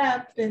next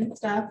step and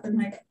stuff. And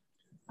like,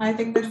 I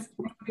think that's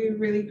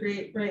really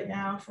great right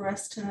now for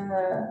us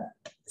to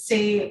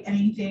say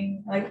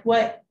anything like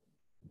what,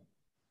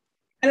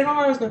 I don't know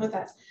where I was going with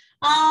that.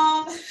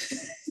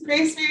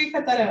 Grace, maybe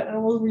cut that out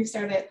and we'll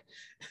restart it.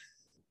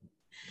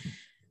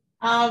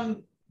 I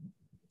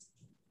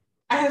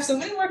have so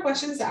many more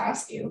questions to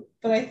ask you,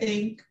 but I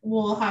think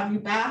we'll have you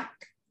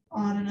back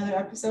on another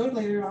episode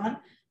later on.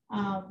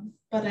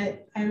 But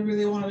I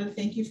really wanted to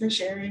thank you for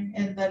sharing.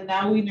 And then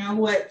now we know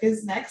what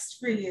is next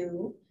for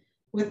you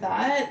with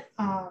that.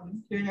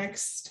 Your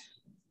next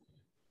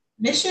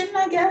mission,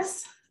 I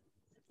guess.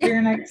 Your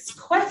next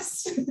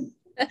quest.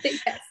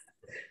 Yes.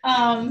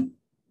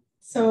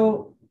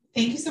 So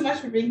thank you so much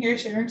for being here,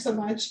 sharing so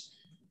much.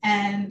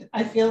 And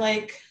I feel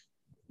like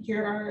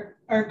you're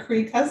our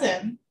Cree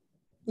cousin.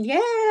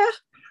 Yeah.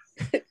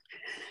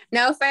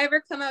 Now, if I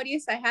ever come out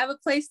east, I have a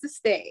place to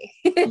stay.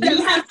 You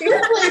have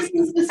 2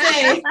 places to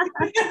stay.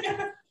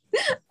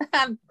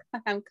 I'm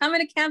coming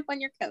to camp on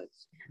your couch.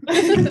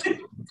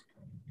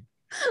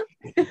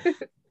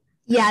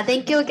 Yeah,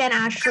 thank you again,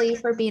 Ashley,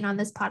 for being on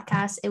this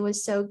podcast. It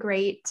was so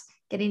great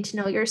getting to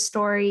know your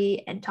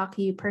story and talk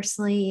to you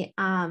personally.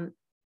 I'm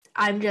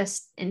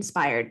just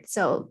inspired.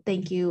 So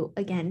thank you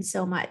again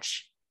so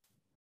much.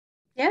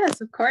 Yes,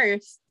 of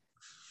course.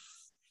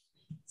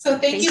 So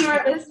thank you to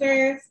our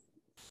listeners.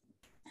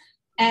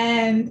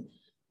 And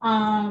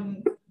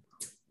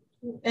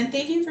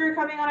thank you for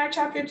coming on our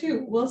chapter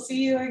 2. We'll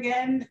see you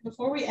again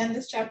before we end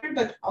this chapter,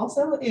 but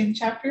also in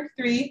chapter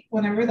 3,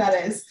 whenever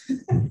that is.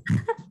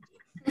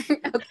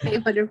 Okay,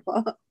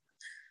 wonderful.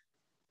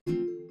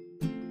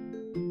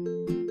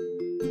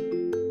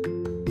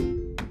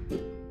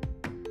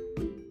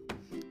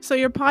 So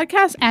your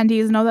podcast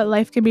aunties know that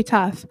life can be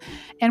tough,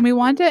 and we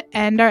want to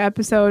end our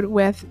episode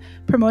with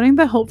promoting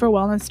the Hope for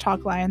Wellness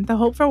talk line. The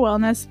Hope for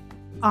Wellness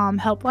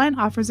helpline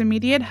offers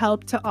immediate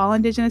help to all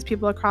Indigenous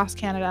people across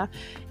Canada.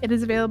 It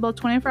is available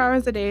 24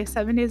 hours a day,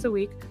 7 days a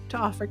week to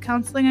offer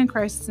counseling and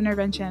crisis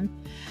intervention.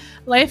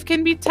 Life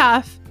can be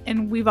tough,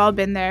 and we've all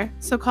been there.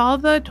 So call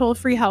the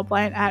toll-free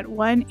helpline at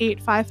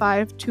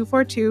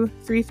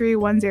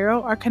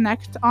 1-855-242-3310 or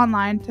connect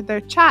online to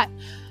their chat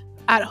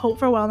at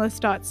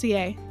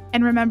hopeforwellness.ca.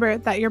 And remember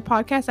that your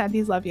podcast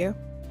aunties love you.